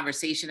have a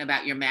conversation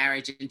about your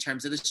marriage in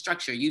terms of the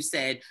structure? You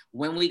said,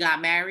 when we got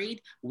married,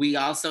 we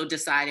also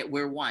decided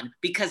we're one,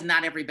 because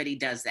not everybody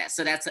does that.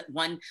 So that's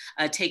one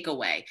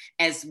takeaway.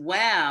 As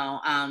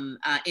well,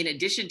 in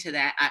addition to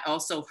that, I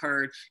also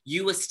heard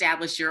you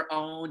establish your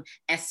own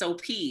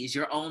SOPs,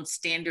 your own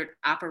standard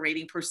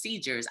operating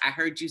procedures. I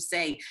heard you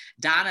say,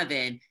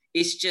 Donovan,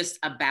 it's just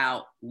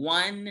about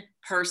one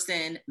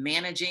person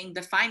managing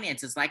the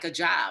finances like a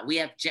job.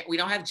 We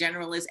don't have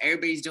generalists.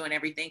 Everybody's doing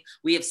everything.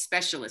 We have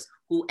specialists.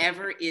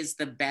 Whoever is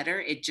the better.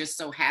 It just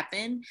so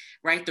happened,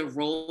 right? The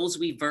roles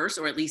reverse,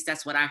 or at least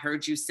that's what I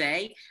heard you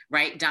say,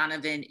 right?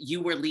 Donovan,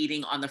 you were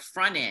leading on the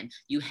front end.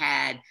 You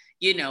had,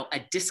 a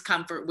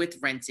discomfort with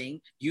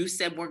renting. You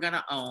said we're going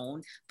to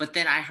own, but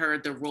then I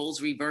heard the roles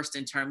reversed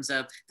in terms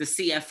of the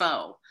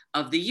CFO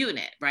of the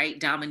unit, right?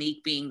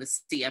 Dominique being the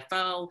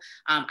CFO.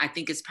 I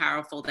think it's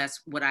powerful.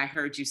 That's what I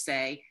heard you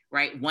say,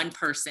 right? One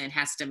person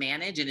has to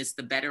manage, and it's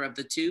the better of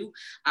the two.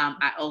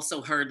 I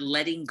also heard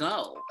letting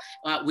go,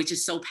 which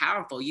is so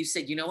powerful. You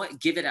said, you know what,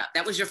 give it up.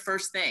 That was your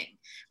first thing,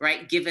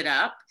 right? Give it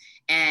up.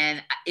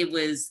 And it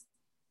was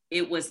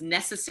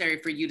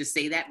necessary for you to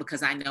say that,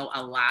 because I know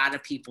a lot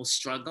of people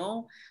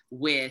struggle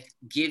with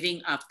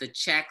giving up the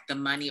check, the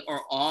money,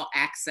 or all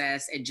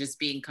access, and just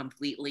being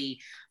completely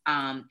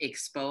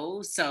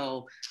exposed.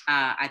 So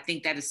I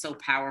think that is so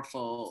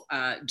powerful,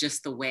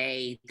 just the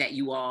way that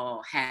you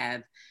all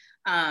have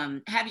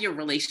have your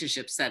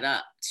relationship set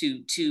up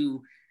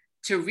to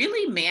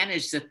really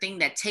manage the thing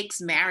that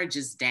takes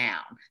marriages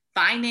down.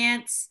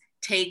 Finance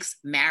takes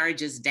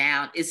marriages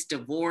down. It's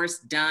divorce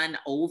done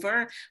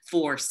over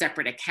for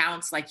separate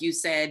accounts, like you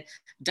said,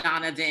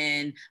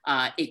 Donovan.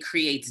 It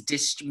creates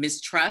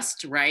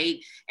mistrust,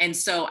 right? And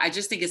so I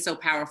just think it's so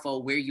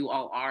powerful where you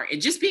all are, and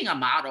just being a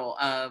model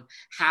of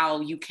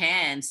how you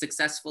can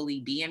successfully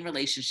be in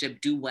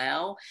relationship, do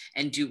well,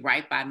 and do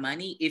right by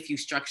money if you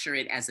structure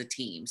it as a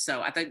team.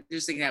 So I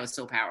just think that was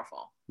so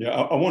powerful. Yeah,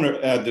 I want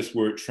to add this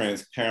word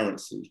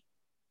transparency.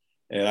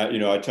 And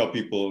I tell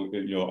people,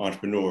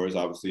 entrepreneurs,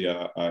 obviously,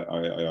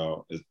 I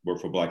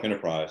work for Black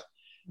Enterprise.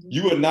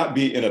 You would not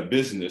be in a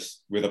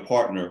business with a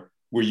partner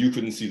where you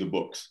couldn't see the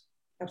books.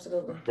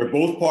 Absolutely. Where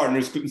both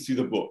partners couldn't see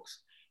the books.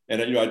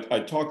 And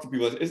I talk to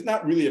people. It's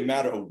not really a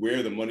matter of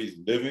where the money's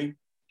living,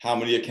 how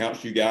many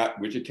accounts you got,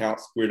 which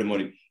accounts, where the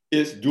money.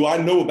 It's, do I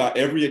know about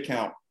every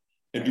account,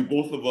 and do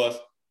both of us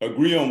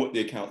agree on what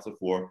the accounts are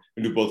for,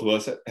 and do both of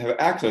us have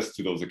access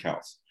to those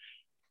accounts?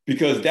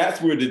 Because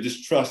that's where the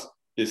distrust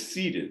is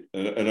seated.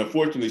 And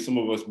unfortunately, some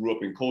of us grew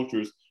up in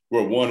cultures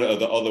where one or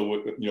the other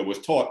was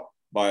taught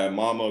by a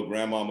mama,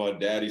 grandmama,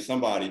 daddy,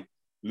 somebody,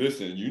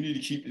 listen, you need to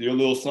keep your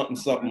little something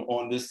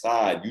on this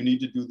side. You need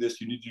to do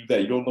this, you need to do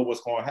that. You don't know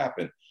what's going to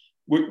happen.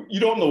 You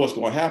don't know what's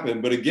going to happen.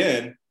 But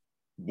again,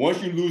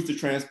 once you lose the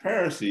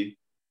transparency,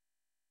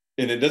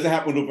 and it doesn't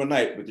happen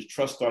overnight, but the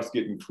trust starts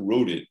getting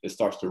corroded. It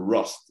starts to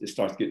rust. It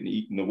starts getting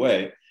eaten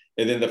away.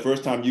 And then the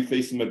first time you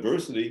face some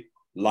adversity,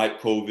 like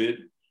COVID,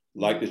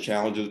 like the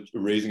challenges of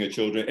raising a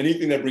children,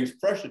 anything that brings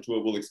pressure to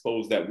it will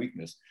expose that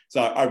weakness.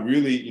 So I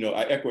really,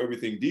 I echo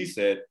everything Dee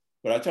said,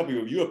 but I tell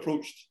people, if you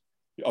approached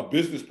a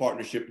business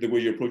partnership the way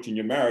you're approaching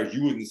your marriage,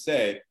 you wouldn't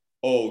say,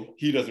 oh,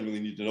 he doesn't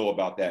really need to know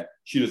about that.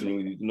 She doesn't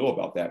really need to know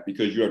about that,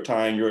 because you're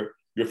tying your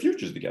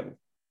futures together.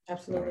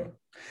 Absolutely.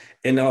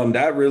 And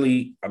that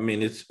really,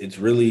 it's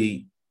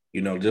really,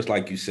 just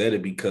like you said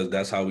it, because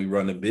that's how we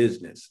run a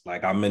business.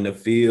 Like, I'm in the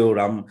field,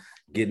 I'm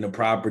getting the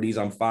properties,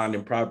 I'm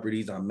finding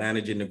properties, I'm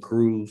managing the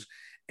crews,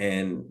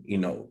 and,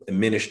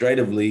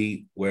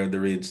 administratively,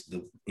 whether it's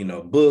the,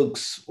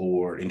 books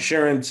or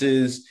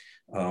insurances,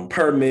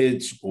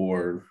 permits,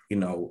 or,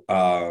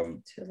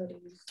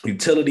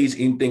 utilities,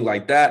 anything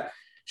like that,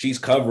 she's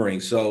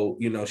covering. So,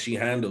 she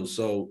handles.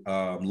 So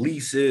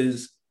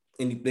leases,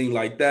 anything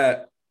like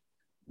that,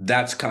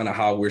 that's kind of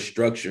how we're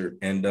structured.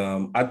 And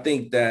I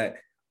think that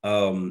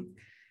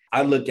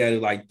I look at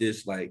it like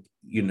this, like,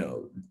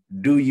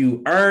 do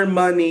you earn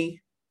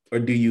money or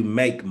do you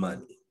make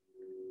money?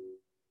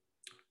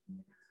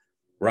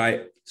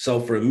 Right? So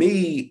for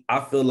me,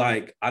 I feel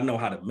like I know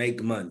how to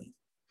make money.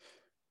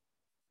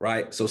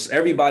 Right? So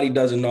everybody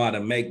doesn't know how to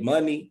make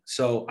money.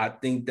 So I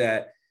think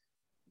that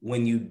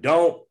when you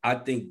don't, I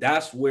think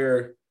that's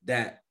where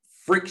that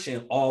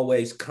friction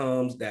always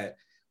comes, that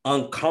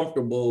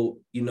uncomfortable,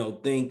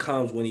 thing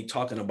comes when you're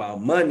talking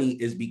about money,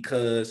 is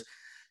because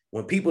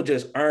when people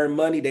just earn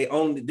money,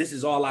 this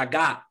is all I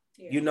got.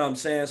 Yeah. You know what I'm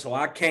saying? So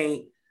I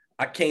can't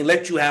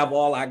let you have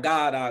all I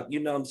got. You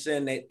know what I'm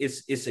saying? That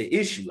it's an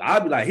issue.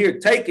 I'll be like, here,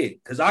 take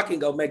it, because I can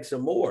go make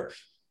some more.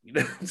 You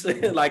know what I'm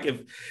saying? Like,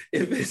 if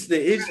it's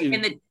the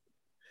issue,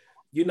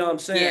 you know what I'm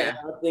saying? Yeah.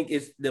 I think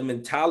it's the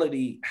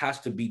mentality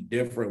has to be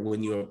different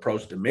when you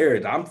approach the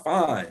marriage. I'm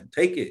fine,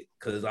 take it,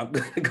 because I'm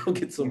gonna go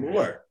get some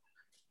more.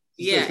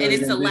 Yeah, and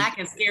it's a lack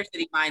and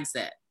scarcity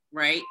mindset,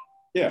 right?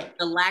 Yeah.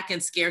 The lack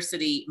and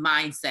scarcity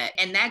mindset.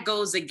 And that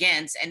goes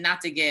against, and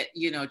not to get,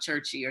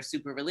 churchy or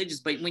super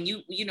religious, but when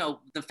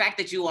the fact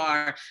that you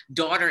are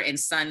daughter and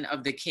son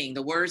of the King,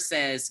 the word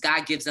says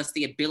God gives us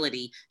the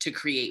ability to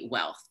create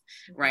wealth,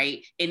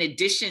 right? In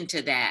addition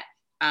to that,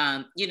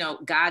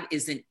 God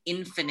is an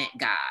infinite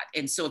God.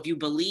 And so if you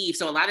believe,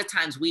 so a lot of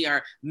times we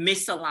are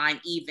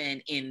misaligned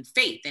even in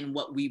faith and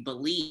what we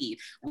believe.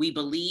 We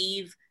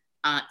believe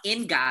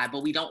in God,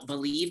 but we don't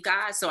believe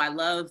God. So I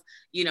love,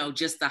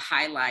 just the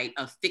highlight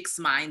of fixed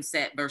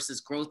mindset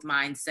versus growth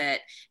mindset,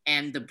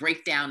 and the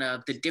breakdown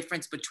of the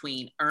difference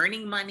between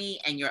earning money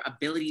and your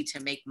ability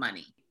to make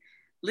money.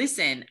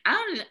 Listen,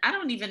 I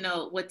don't even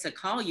know what to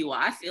call you all.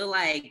 I feel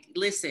like,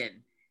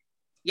 listen,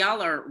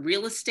 y'all are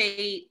real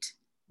estate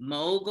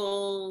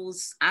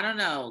moguls, I don't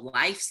know,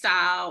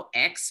 lifestyle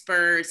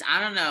experts,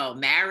 I don't know,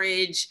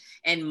 marriage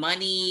and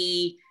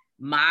money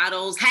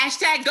models,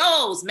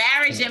 #goals,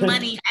 marriage and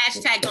money,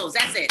 #goals.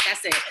 That's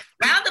it.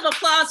 Round of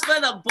applause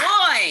for the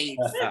boys.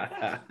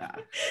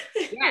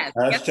 Yes.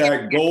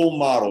 Goal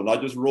model,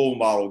 not just role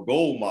model,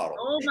 goal model.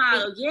 Goal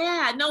model.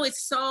 Yeah, no,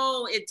 it's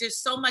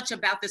just so much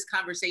about this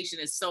conversation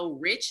is so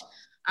rich.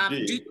 Do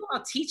you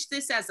all teach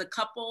this as a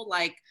couple?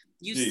 Like,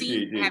 you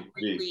seem to have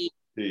really...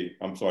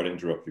 I'm sorry to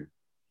interrupt you.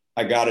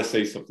 I got to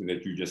say something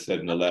that you just said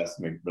in the last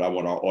minute, but I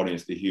want our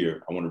audience to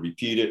hear. I want to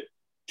repeat it.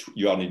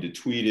 Y'all need to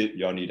tweet it.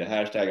 Y'all need a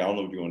hashtag. I don't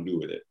know what you're going to do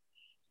with it.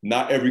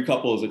 Not every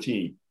couple is a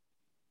team.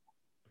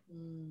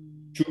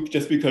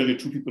 Just because you're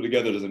two people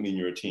together doesn't mean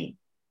you're a team.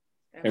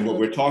 Absolutely. And what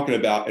we're talking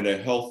about in a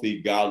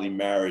healthy, godly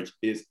marriage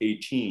is a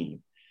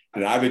team.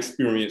 and I've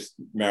experienced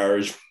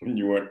marriage when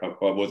you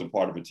wasn't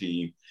part of a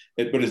team.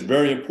 But it's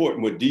very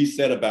important what Dee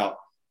said about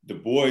the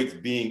boys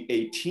being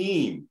a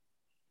team,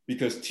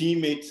 because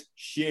teammates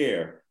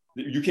share.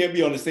 You can't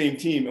be on the same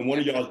team and one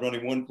of y'all is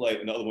running one play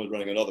and the other one's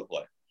running another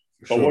play.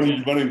 Or one of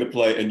you running the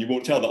play and you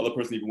won't tell the other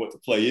person even what the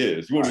play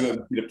is. You won't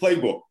even see the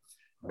playbook.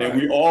 Right.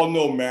 And we all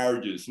know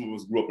marriages. Some of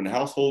us grew up in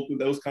households with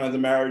those kinds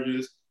of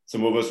marriages.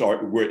 Some of us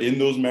we're in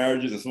those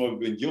marriages, and some of us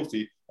have been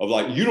guilty of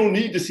like, you don't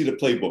need to see the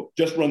playbook,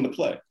 just run the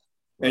play.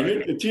 Right.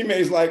 And your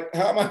teammate's like,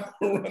 how am I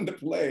going to run the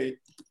play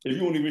if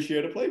you won't even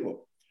share the playbook?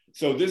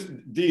 So this,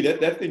 Dee,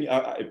 that thing,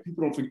 if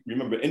people don't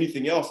remember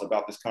anything else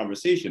about this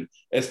conversation,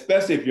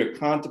 especially if you're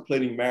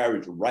contemplating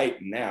marriage right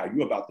now,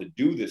 you're about to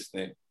do this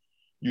thing,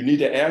 you need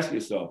to ask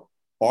yourself,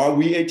 are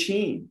we a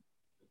team?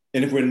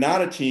 And if we're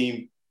not a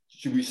team,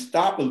 should we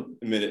stop a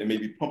minute and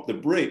maybe pump the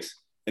brakes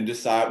and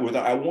decide whether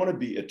I want to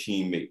be a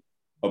teammate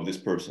of this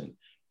person?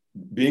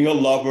 Being a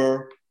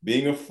lover,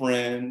 being a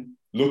friend,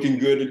 looking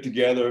good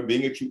together,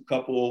 being a cute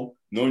couple,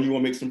 knowing you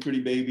want to make some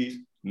pretty babies,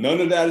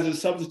 none of that is a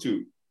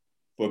substitute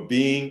for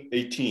being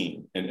a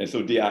team. And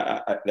so, Dee,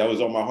 that was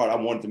on my heart. I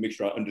wanted to make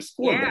sure I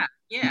underscore that.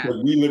 Yeah.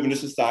 Because we live in a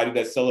society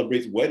that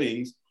celebrates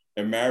weddings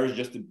and marriage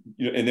just to,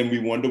 and then we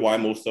wonder why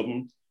most of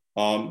them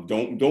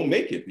don't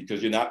make it,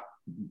 because you're not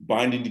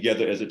binding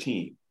together as a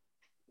team.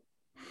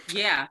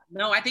 Yeah,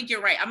 no, I think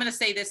you're right. I'm going to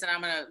say this, and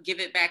I'm going to give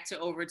it back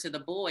over to the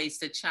boys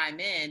to chime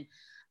in.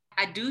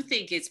 I do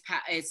think it's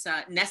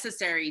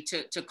necessary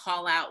to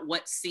call out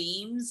what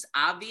seems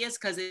obvious,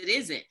 because it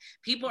isn't.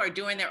 People are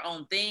doing their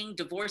own thing.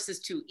 Divorce is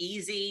too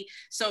easy.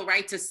 So,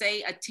 right, to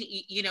say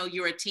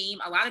you're a team,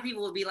 a lot of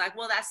people will be like,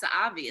 well, that's the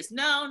obvious.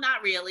 No,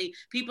 not really.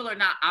 People are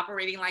not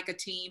operating like a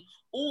team.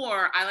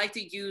 Or I like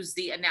to use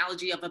the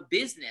analogy of a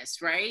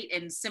business, right?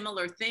 And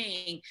similar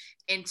thing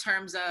in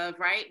terms of,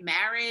 right,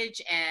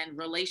 marriage and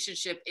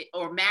relationship,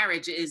 or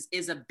marriage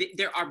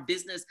there are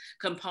business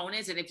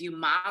components. And if you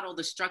model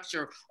the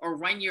structure or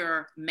run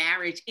your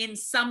marriage in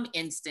some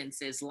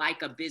instances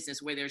like a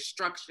business where there's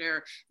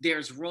structure,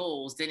 there's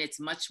roles, then it's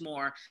much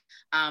more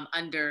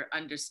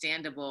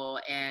understandable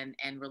and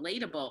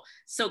relatable.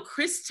 So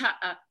Chris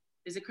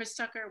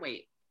Tucker?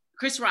 Wait.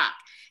 Chris Rock,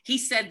 he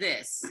said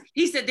this.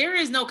 He said, there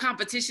is no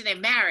competition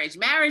in marriage.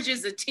 Marriage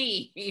is a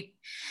team.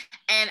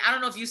 And I don't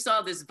know if you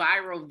saw this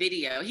viral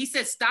video. He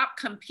said, stop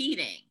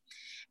competing.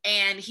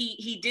 And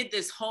he did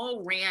this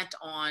whole rant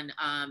on,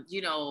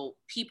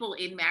 people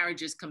in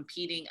marriages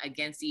competing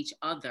against each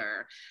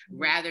other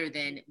rather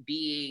than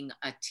being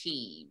a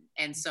team.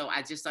 And so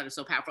I just thought it was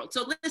so powerful.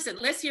 So listen,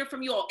 let's hear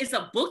from you all. Is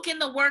a book in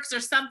the works or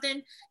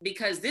something?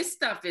 Because this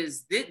stuff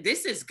this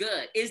is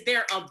good. Is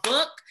there a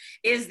book?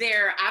 Is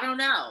there, I don't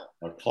know.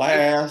 A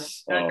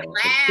class. A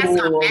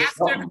master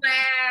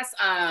class.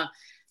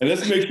 And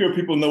let's make sure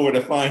people know where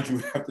to find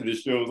you after the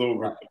show's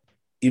over.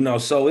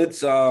 So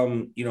it's,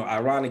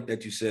 ironic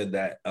that you said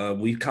that.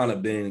 We've kind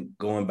of been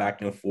going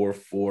back and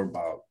forth for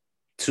about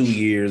 2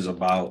 years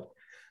about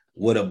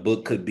what a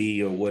book could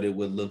be or what it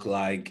would look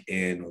like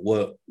and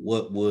what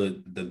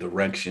would the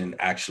direction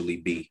actually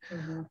be.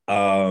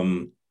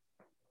 Mm-hmm.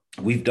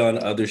 We've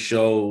done other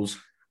shows,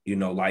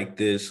 like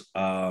this.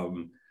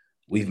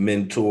 We've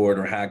mentored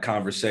or had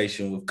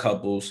conversation with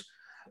couples.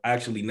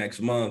 Actually,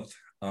 next month,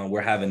 we're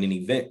having an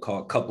event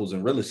called Couples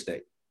in Real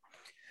Estate.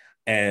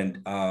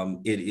 And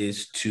it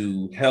is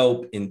to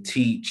help and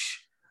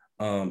teach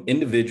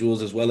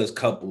individuals as well as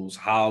couples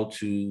how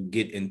to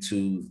get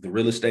into the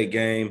real estate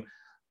game,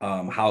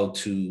 how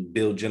to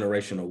build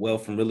generational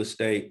wealth from real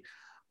estate.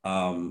 We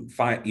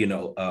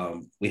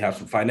have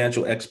some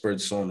financial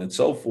experts, so on and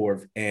so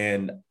forth.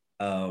 And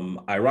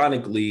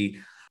ironically,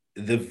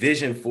 the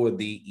vision for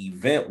the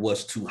event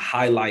was to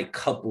highlight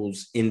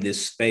couples in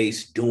this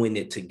space doing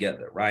it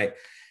together, right?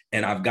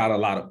 And I've got a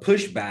lot of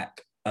pushback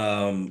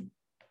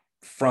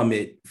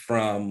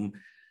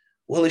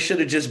well, it should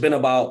have just been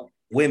about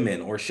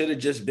women, or should have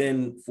just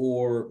been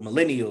for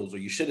millennials, or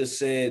you should have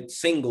said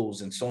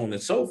singles, and so on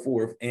and so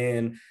forth.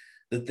 And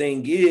the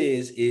thing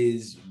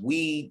is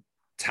we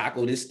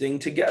tackle this thing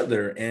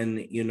together,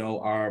 and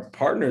our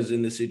partners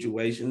in the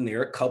situation,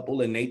 they're a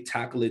couple and they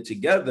tackle it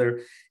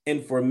together.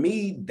 And for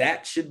me,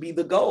 that should be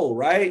the goal,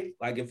 right?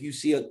 Like if you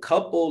see a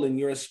couple and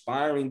you're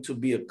aspiring to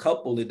be a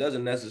couple, it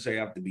doesn't necessarily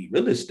have to be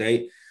real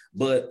estate,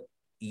 but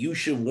you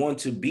should want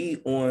to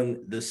be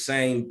on the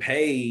same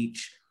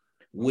page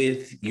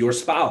with your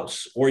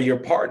spouse or your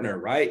partner,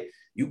 right?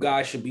 You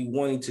guys should be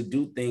wanting to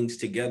do things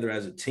together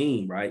as a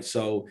team, right?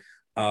 So,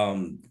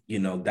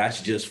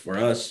 that's just for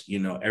us,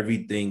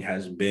 everything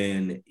has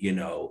been,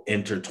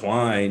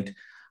 intertwined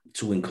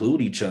to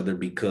include each other,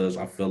 because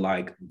I feel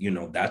like,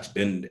 that's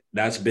been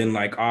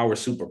like our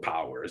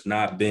superpower. It's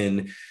not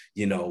been,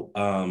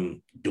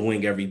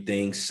 doing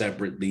everything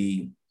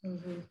separately.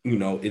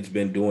 Mm-hmm. It's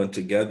been doing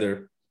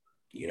together.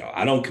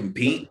 I don't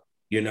compete,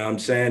 what I'm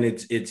saying?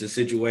 It's a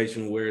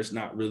situation where it's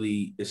not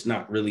really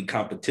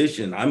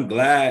competition. I'm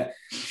glad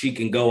she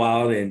can go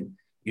out and,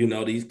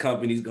 these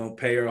companies going to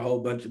pay her a whole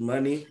bunch of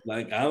money.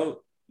 Like,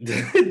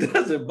 it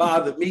doesn't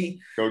bother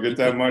me. Go get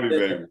that money,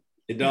 baby.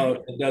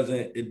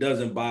 It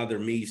doesn't bother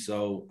me.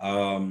 So,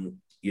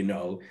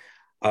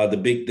 the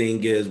big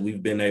thing is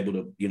we've been able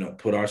to,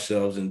 put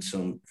ourselves in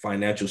some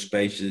financial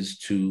spaces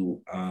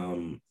to,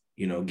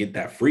 get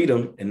that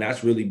freedom. And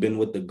that's really been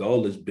what the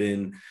goal has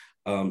been,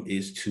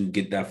 is to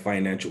get that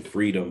financial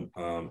freedom.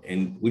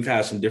 And we've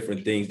had some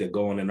different things that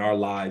go on in our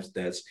lives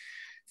that's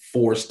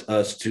forced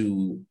us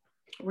to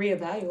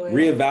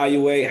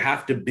reevaluate,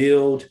 have to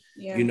build.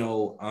 Yeah.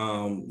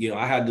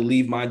 I had to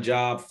leave my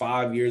job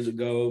 5 years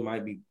ago,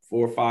 might be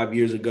 4 or 5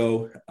 years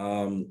ago,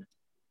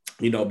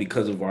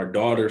 because of our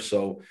daughter.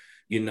 So,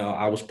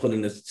 I was put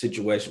in this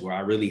situation where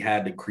I really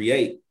had to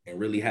create and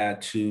really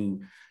had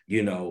to,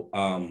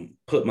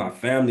 put my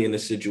family in a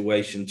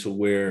situation to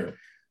where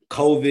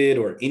COVID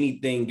or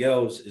anything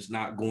else is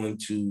not going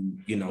to,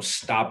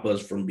 stop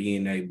us from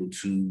being able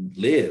to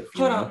live.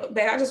 Hold on,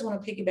 babe, I just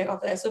want to piggyback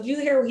off of that. So if you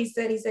hear what he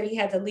said he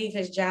had to leave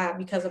his job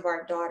because of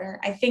our daughter.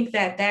 I think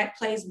that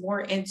plays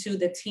more into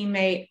the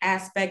teammate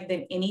aspect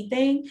than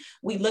anything.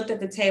 We looked at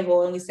the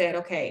table and we said,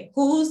 okay,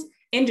 whose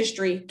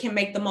industry can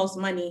make the most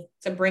money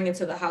to bring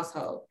into the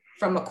household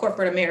from a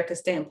corporate America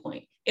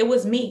standpoint? It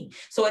was me.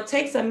 So it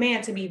takes a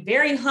man to be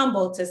very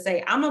humble to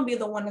say, I'm going to be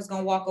the one that's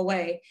going to walk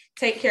away,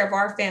 take care of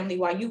our family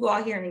while you go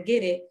out here and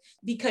get it,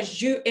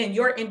 because you, in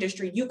your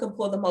industry, you can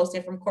pull the most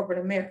in from corporate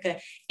America.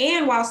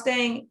 And while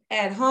staying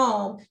at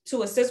home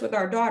to assist with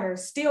our daughter,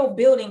 still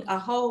building a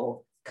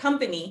whole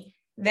company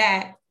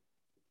that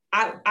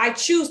I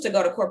choose to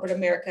go to corporate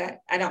America.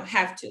 I don't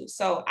have to.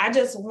 So I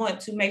just want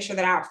to make sure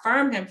that I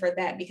affirm him for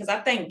that, because I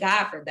thank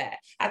God for that.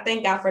 I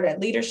thank God for that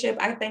leadership.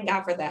 I thank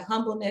God for that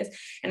humbleness.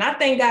 And I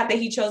thank God that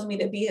he chose me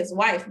to be his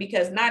wife,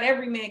 because not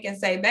every man can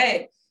say,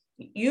 babe,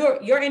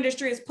 your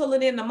industry is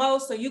pulling in the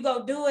most, so you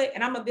go do it.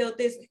 And I'm going to build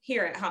this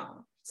here at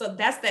home. So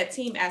that's that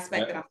team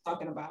aspect that I'm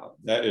talking about.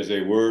 That is a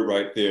word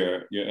right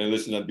there. Yeah, and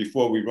listen,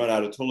 before we run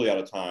totally out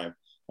of time,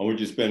 I want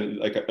you to spend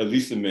at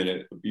least a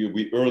minute.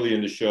 We early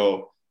in the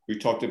show, we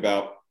talked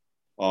about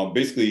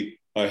basically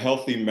a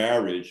healthy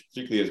marriage,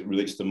 particularly as it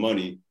relates to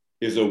money,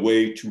 is a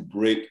way to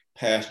break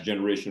past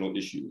generational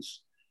issues.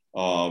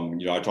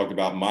 I talked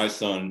about my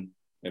son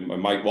and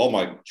all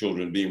my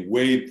children being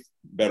way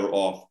better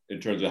off in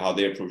terms of how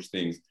they approach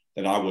things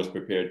than I was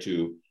prepared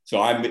to.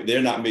 So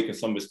they're not making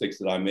some mistakes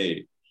that I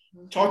made.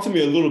 Talk to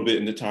me a little bit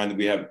in the time that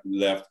we have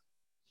left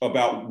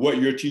about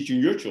what you're teaching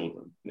your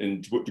children,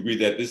 and to what degree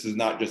that this is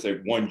not just a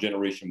one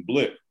generation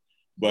blip,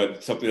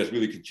 but something that's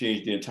really could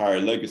change the entire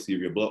legacy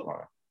of your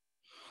bloodline.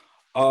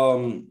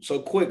 So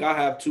quick, I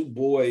have 2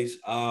 boys,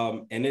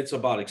 and it's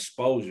about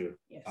exposure.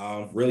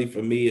 Yes. Really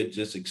for me, it's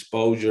just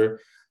exposure.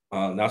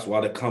 That's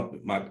why the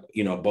company,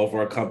 both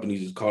our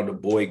companies is called the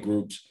Boy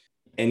Groups,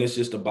 and it's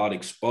just about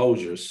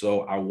exposure.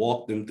 So I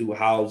walk them through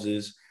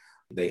houses.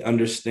 They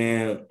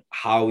understand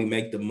how we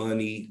make the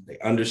money. They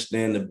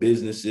understand the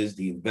businesses,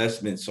 the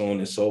investments, so on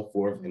and so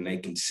forth, and they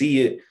can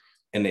see it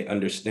and they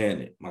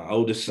understand it. My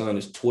oldest son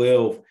is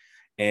 12.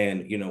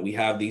 And, we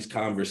have these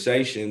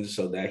conversations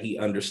so that he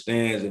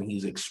understands and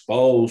he's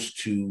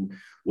exposed to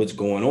what's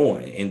going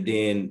on. And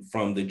then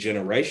from the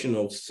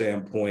generational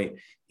standpoint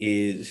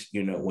is,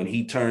 when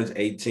he turns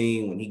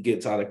 18, when he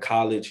gets out of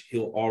college,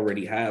 he'll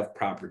already have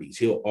properties.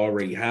 He'll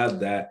already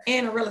have that.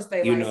 And a real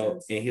estate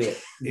license. And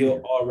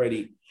he'll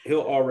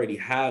already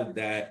have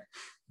that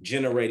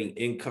generating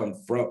income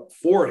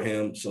for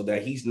him, so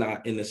that he's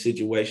not in a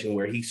situation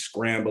where he's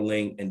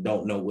scrambling and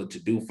don't know what to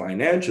do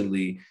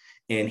financially.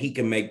 And he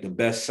can make the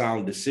best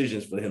sound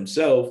decisions for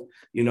himself.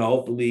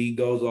 Hopefully he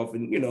goes off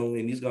and,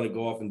 and he's going to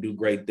go off and do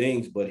great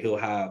things, but he'll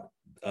have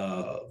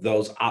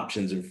those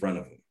options in front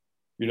of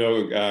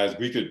him. Guys,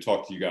 we could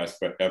talk to you guys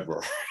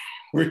forever.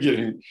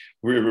 We're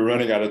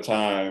running out of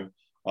time.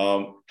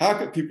 How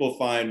could people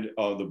find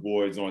the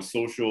boys on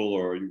social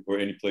or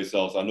any place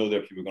else? I know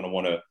that people are going to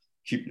want to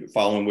keep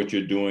following what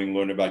you're doing,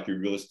 learn about your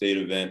real estate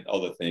event,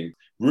 other things.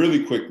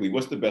 Really quickly,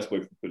 what's the best way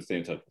for people to stay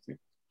in touch with you?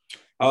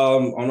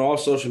 On all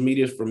social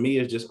medias for me,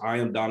 it's just I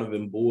am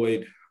Donovan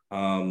Boyd.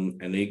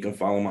 And then you can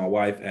follow my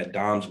wife at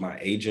Dom's My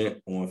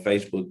Agent on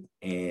Facebook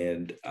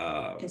and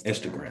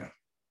Instagram.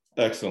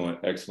 Excellent.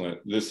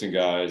 Listen,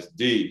 guys,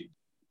 D,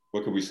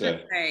 what can we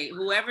say? Okay,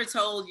 whoever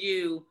told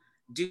you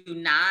do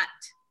not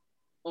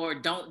or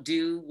don't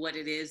do what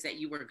it is that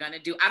you were going to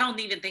do, I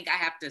don't even think I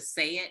have to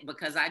say it,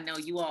 because I know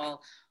you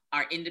all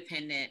are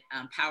independent,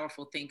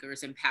 powerful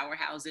thinkers and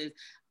powerhouses,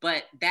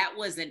 but that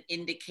was an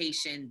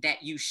indication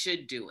that you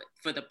should do it.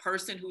 For the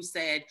person who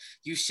said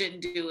you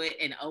shouldn't do it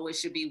and it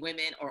should be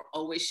women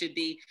or it should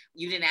be,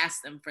 you didn't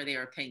ask them for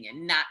their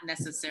opinion, not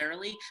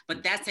necessarily,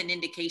 but that's an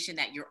indication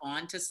that you're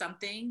on to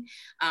something.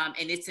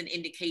 And it's an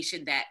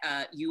indication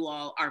that you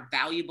all are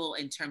valuable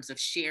in terms of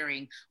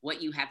sharing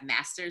what you have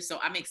mastered. So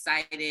I'm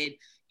excited,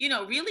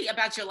 really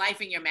about your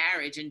life and your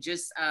marriage, and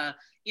just,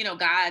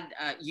 God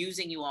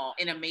using you all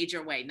in a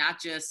major way,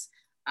 not just,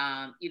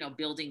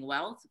 building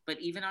wealth, but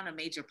even on a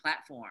major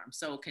platform.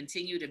 So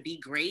continue to be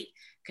great,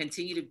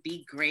 continue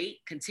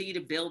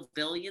to build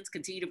billions,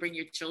 continue to bring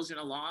your children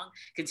along,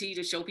 continue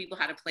to show people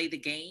how to play the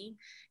game.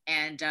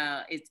 And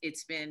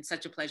it's been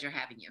such a pleasure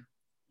having you.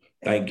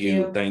 Thank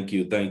you. Thank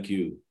you. Thank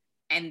you.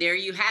 And there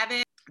you have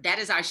it. That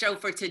is our show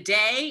for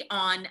today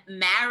on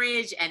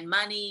marriage and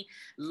money,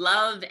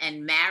 love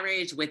and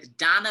marriage with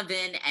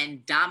Donovan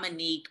and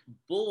Dominique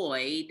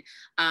Boyd.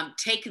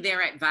 Take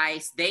their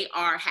advice. They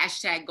are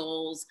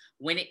 #goals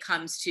when it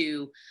comes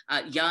to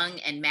young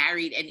and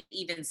married and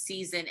even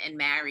seasoned and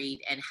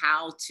married and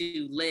how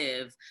to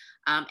live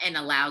and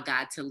allow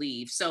God to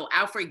lead. So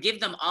Alfred, give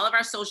them all of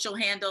our social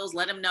handles.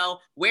 Let them know,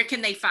 where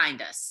can they find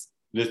us?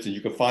 Listen,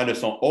 you can find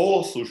us on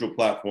all social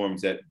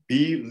platforms at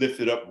Be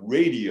Lifted Up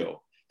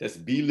Radio. That's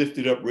Be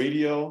Lifted Up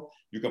Radio.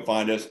 You can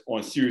find us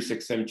on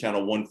SiriusXM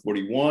channel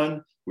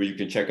 141, where you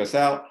can check us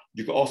out.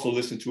 You can also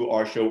listen to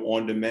our show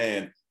on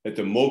demand at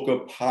the Mocha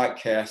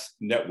Podcast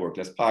Network.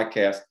 That's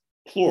podcast,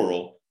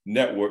 plural,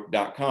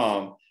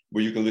 network.com,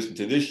 where you can listen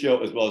to this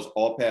show as well as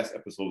all past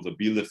episodes of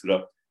Be Lifted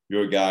Up,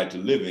 your guide to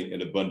living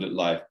an abundant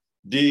life.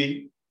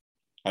 D,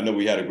 I know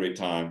we had a great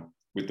time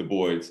with the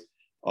Boyds,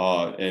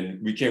 and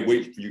we can't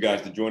wait for you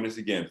guys to join us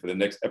again for the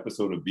next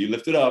episode of Be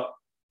Lifted Up,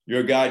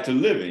 your guide to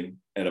living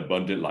an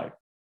abundant life.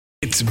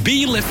 It's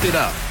Be Lifted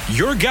Up,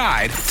 your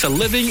guide to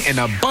living an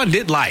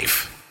abundant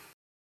life.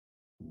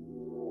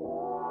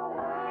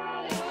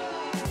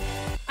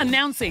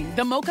 Announcing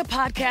the Mocha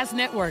Podcast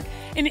Network,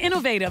 an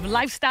innovative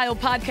lifestyle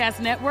podcast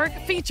network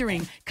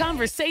featuring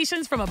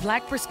conversations from a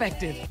Black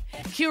perspective.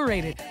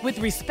 Curated with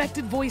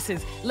respected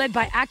voices, led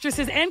by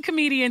actresses and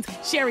comedians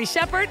Sherry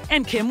Shepard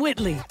and Kim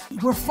Whitley.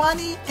 We're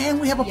funny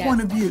and we have a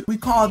point of view. We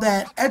call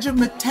that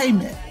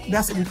edutainment.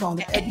 That's what we call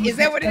it. Is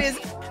that what it is?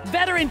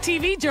 Veteran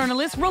TV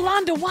journalist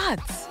Rolanda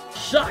Watts.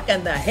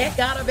 Shocking the heck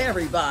out of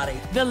everybody.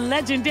 The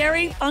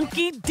legendary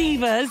Funky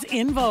Divas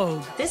in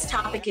Vogue. This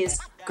topic is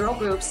girl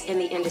groups in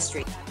the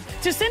industry.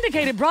 To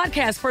syndicated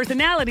broadcast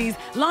personalities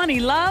Lonnie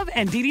Love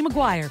and Dee Dee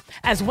McGuire,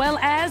 as well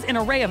as an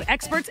array of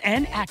experts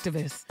and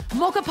activists.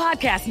 Mocha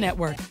Podcast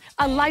Network,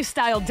 a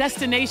lifestyle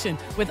destination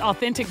with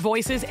authentic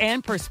voices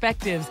and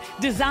perspectives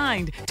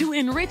designed to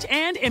enrich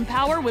and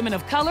empower women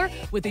of color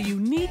with a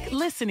unique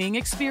listening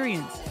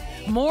experience.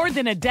 More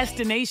than a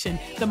destination,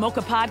 the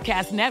Mocha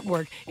Podcast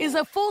Network is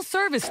a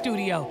full-service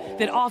studio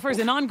that offers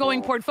an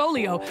ongoing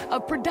portfolio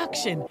of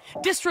production,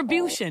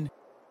 distribution,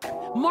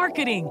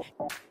 marketing,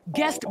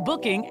 guest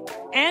booking,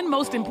 and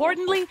most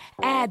importantly,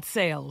 ad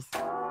sales.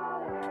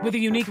 With a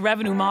unique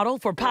revenue model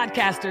for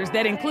podcasters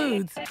that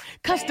includes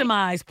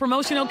customized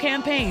promotional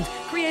campaigns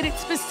created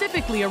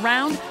specifically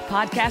around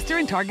podcaster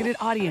and targeted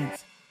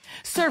audience,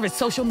 service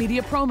social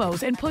media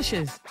promos and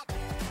pushes,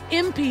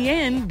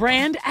 MPN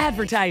brand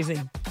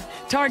advertising,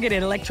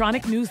 targeted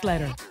electronic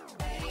newsletter,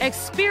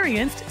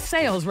 experienced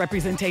sales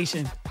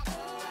representation.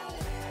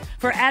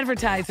 For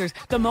advertisers,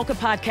 the Mocha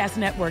Podcast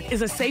Network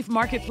is a safe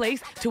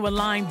marketplace to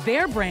align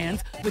their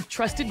brands with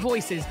trusted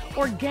voices,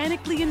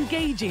 organically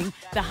engaging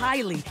the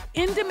highly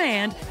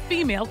in-demand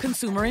female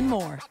consumer and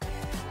more.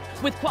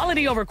 With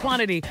quality over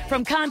quantity,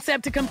 from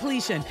concept to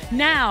completion,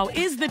 now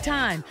is the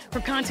time for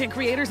content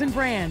creators and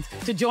brands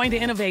to join the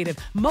innovative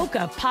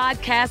Mocha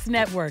Podcast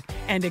Network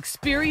and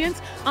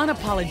experience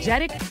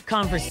unapologetic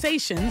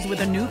conversations with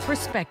a new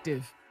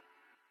perspective.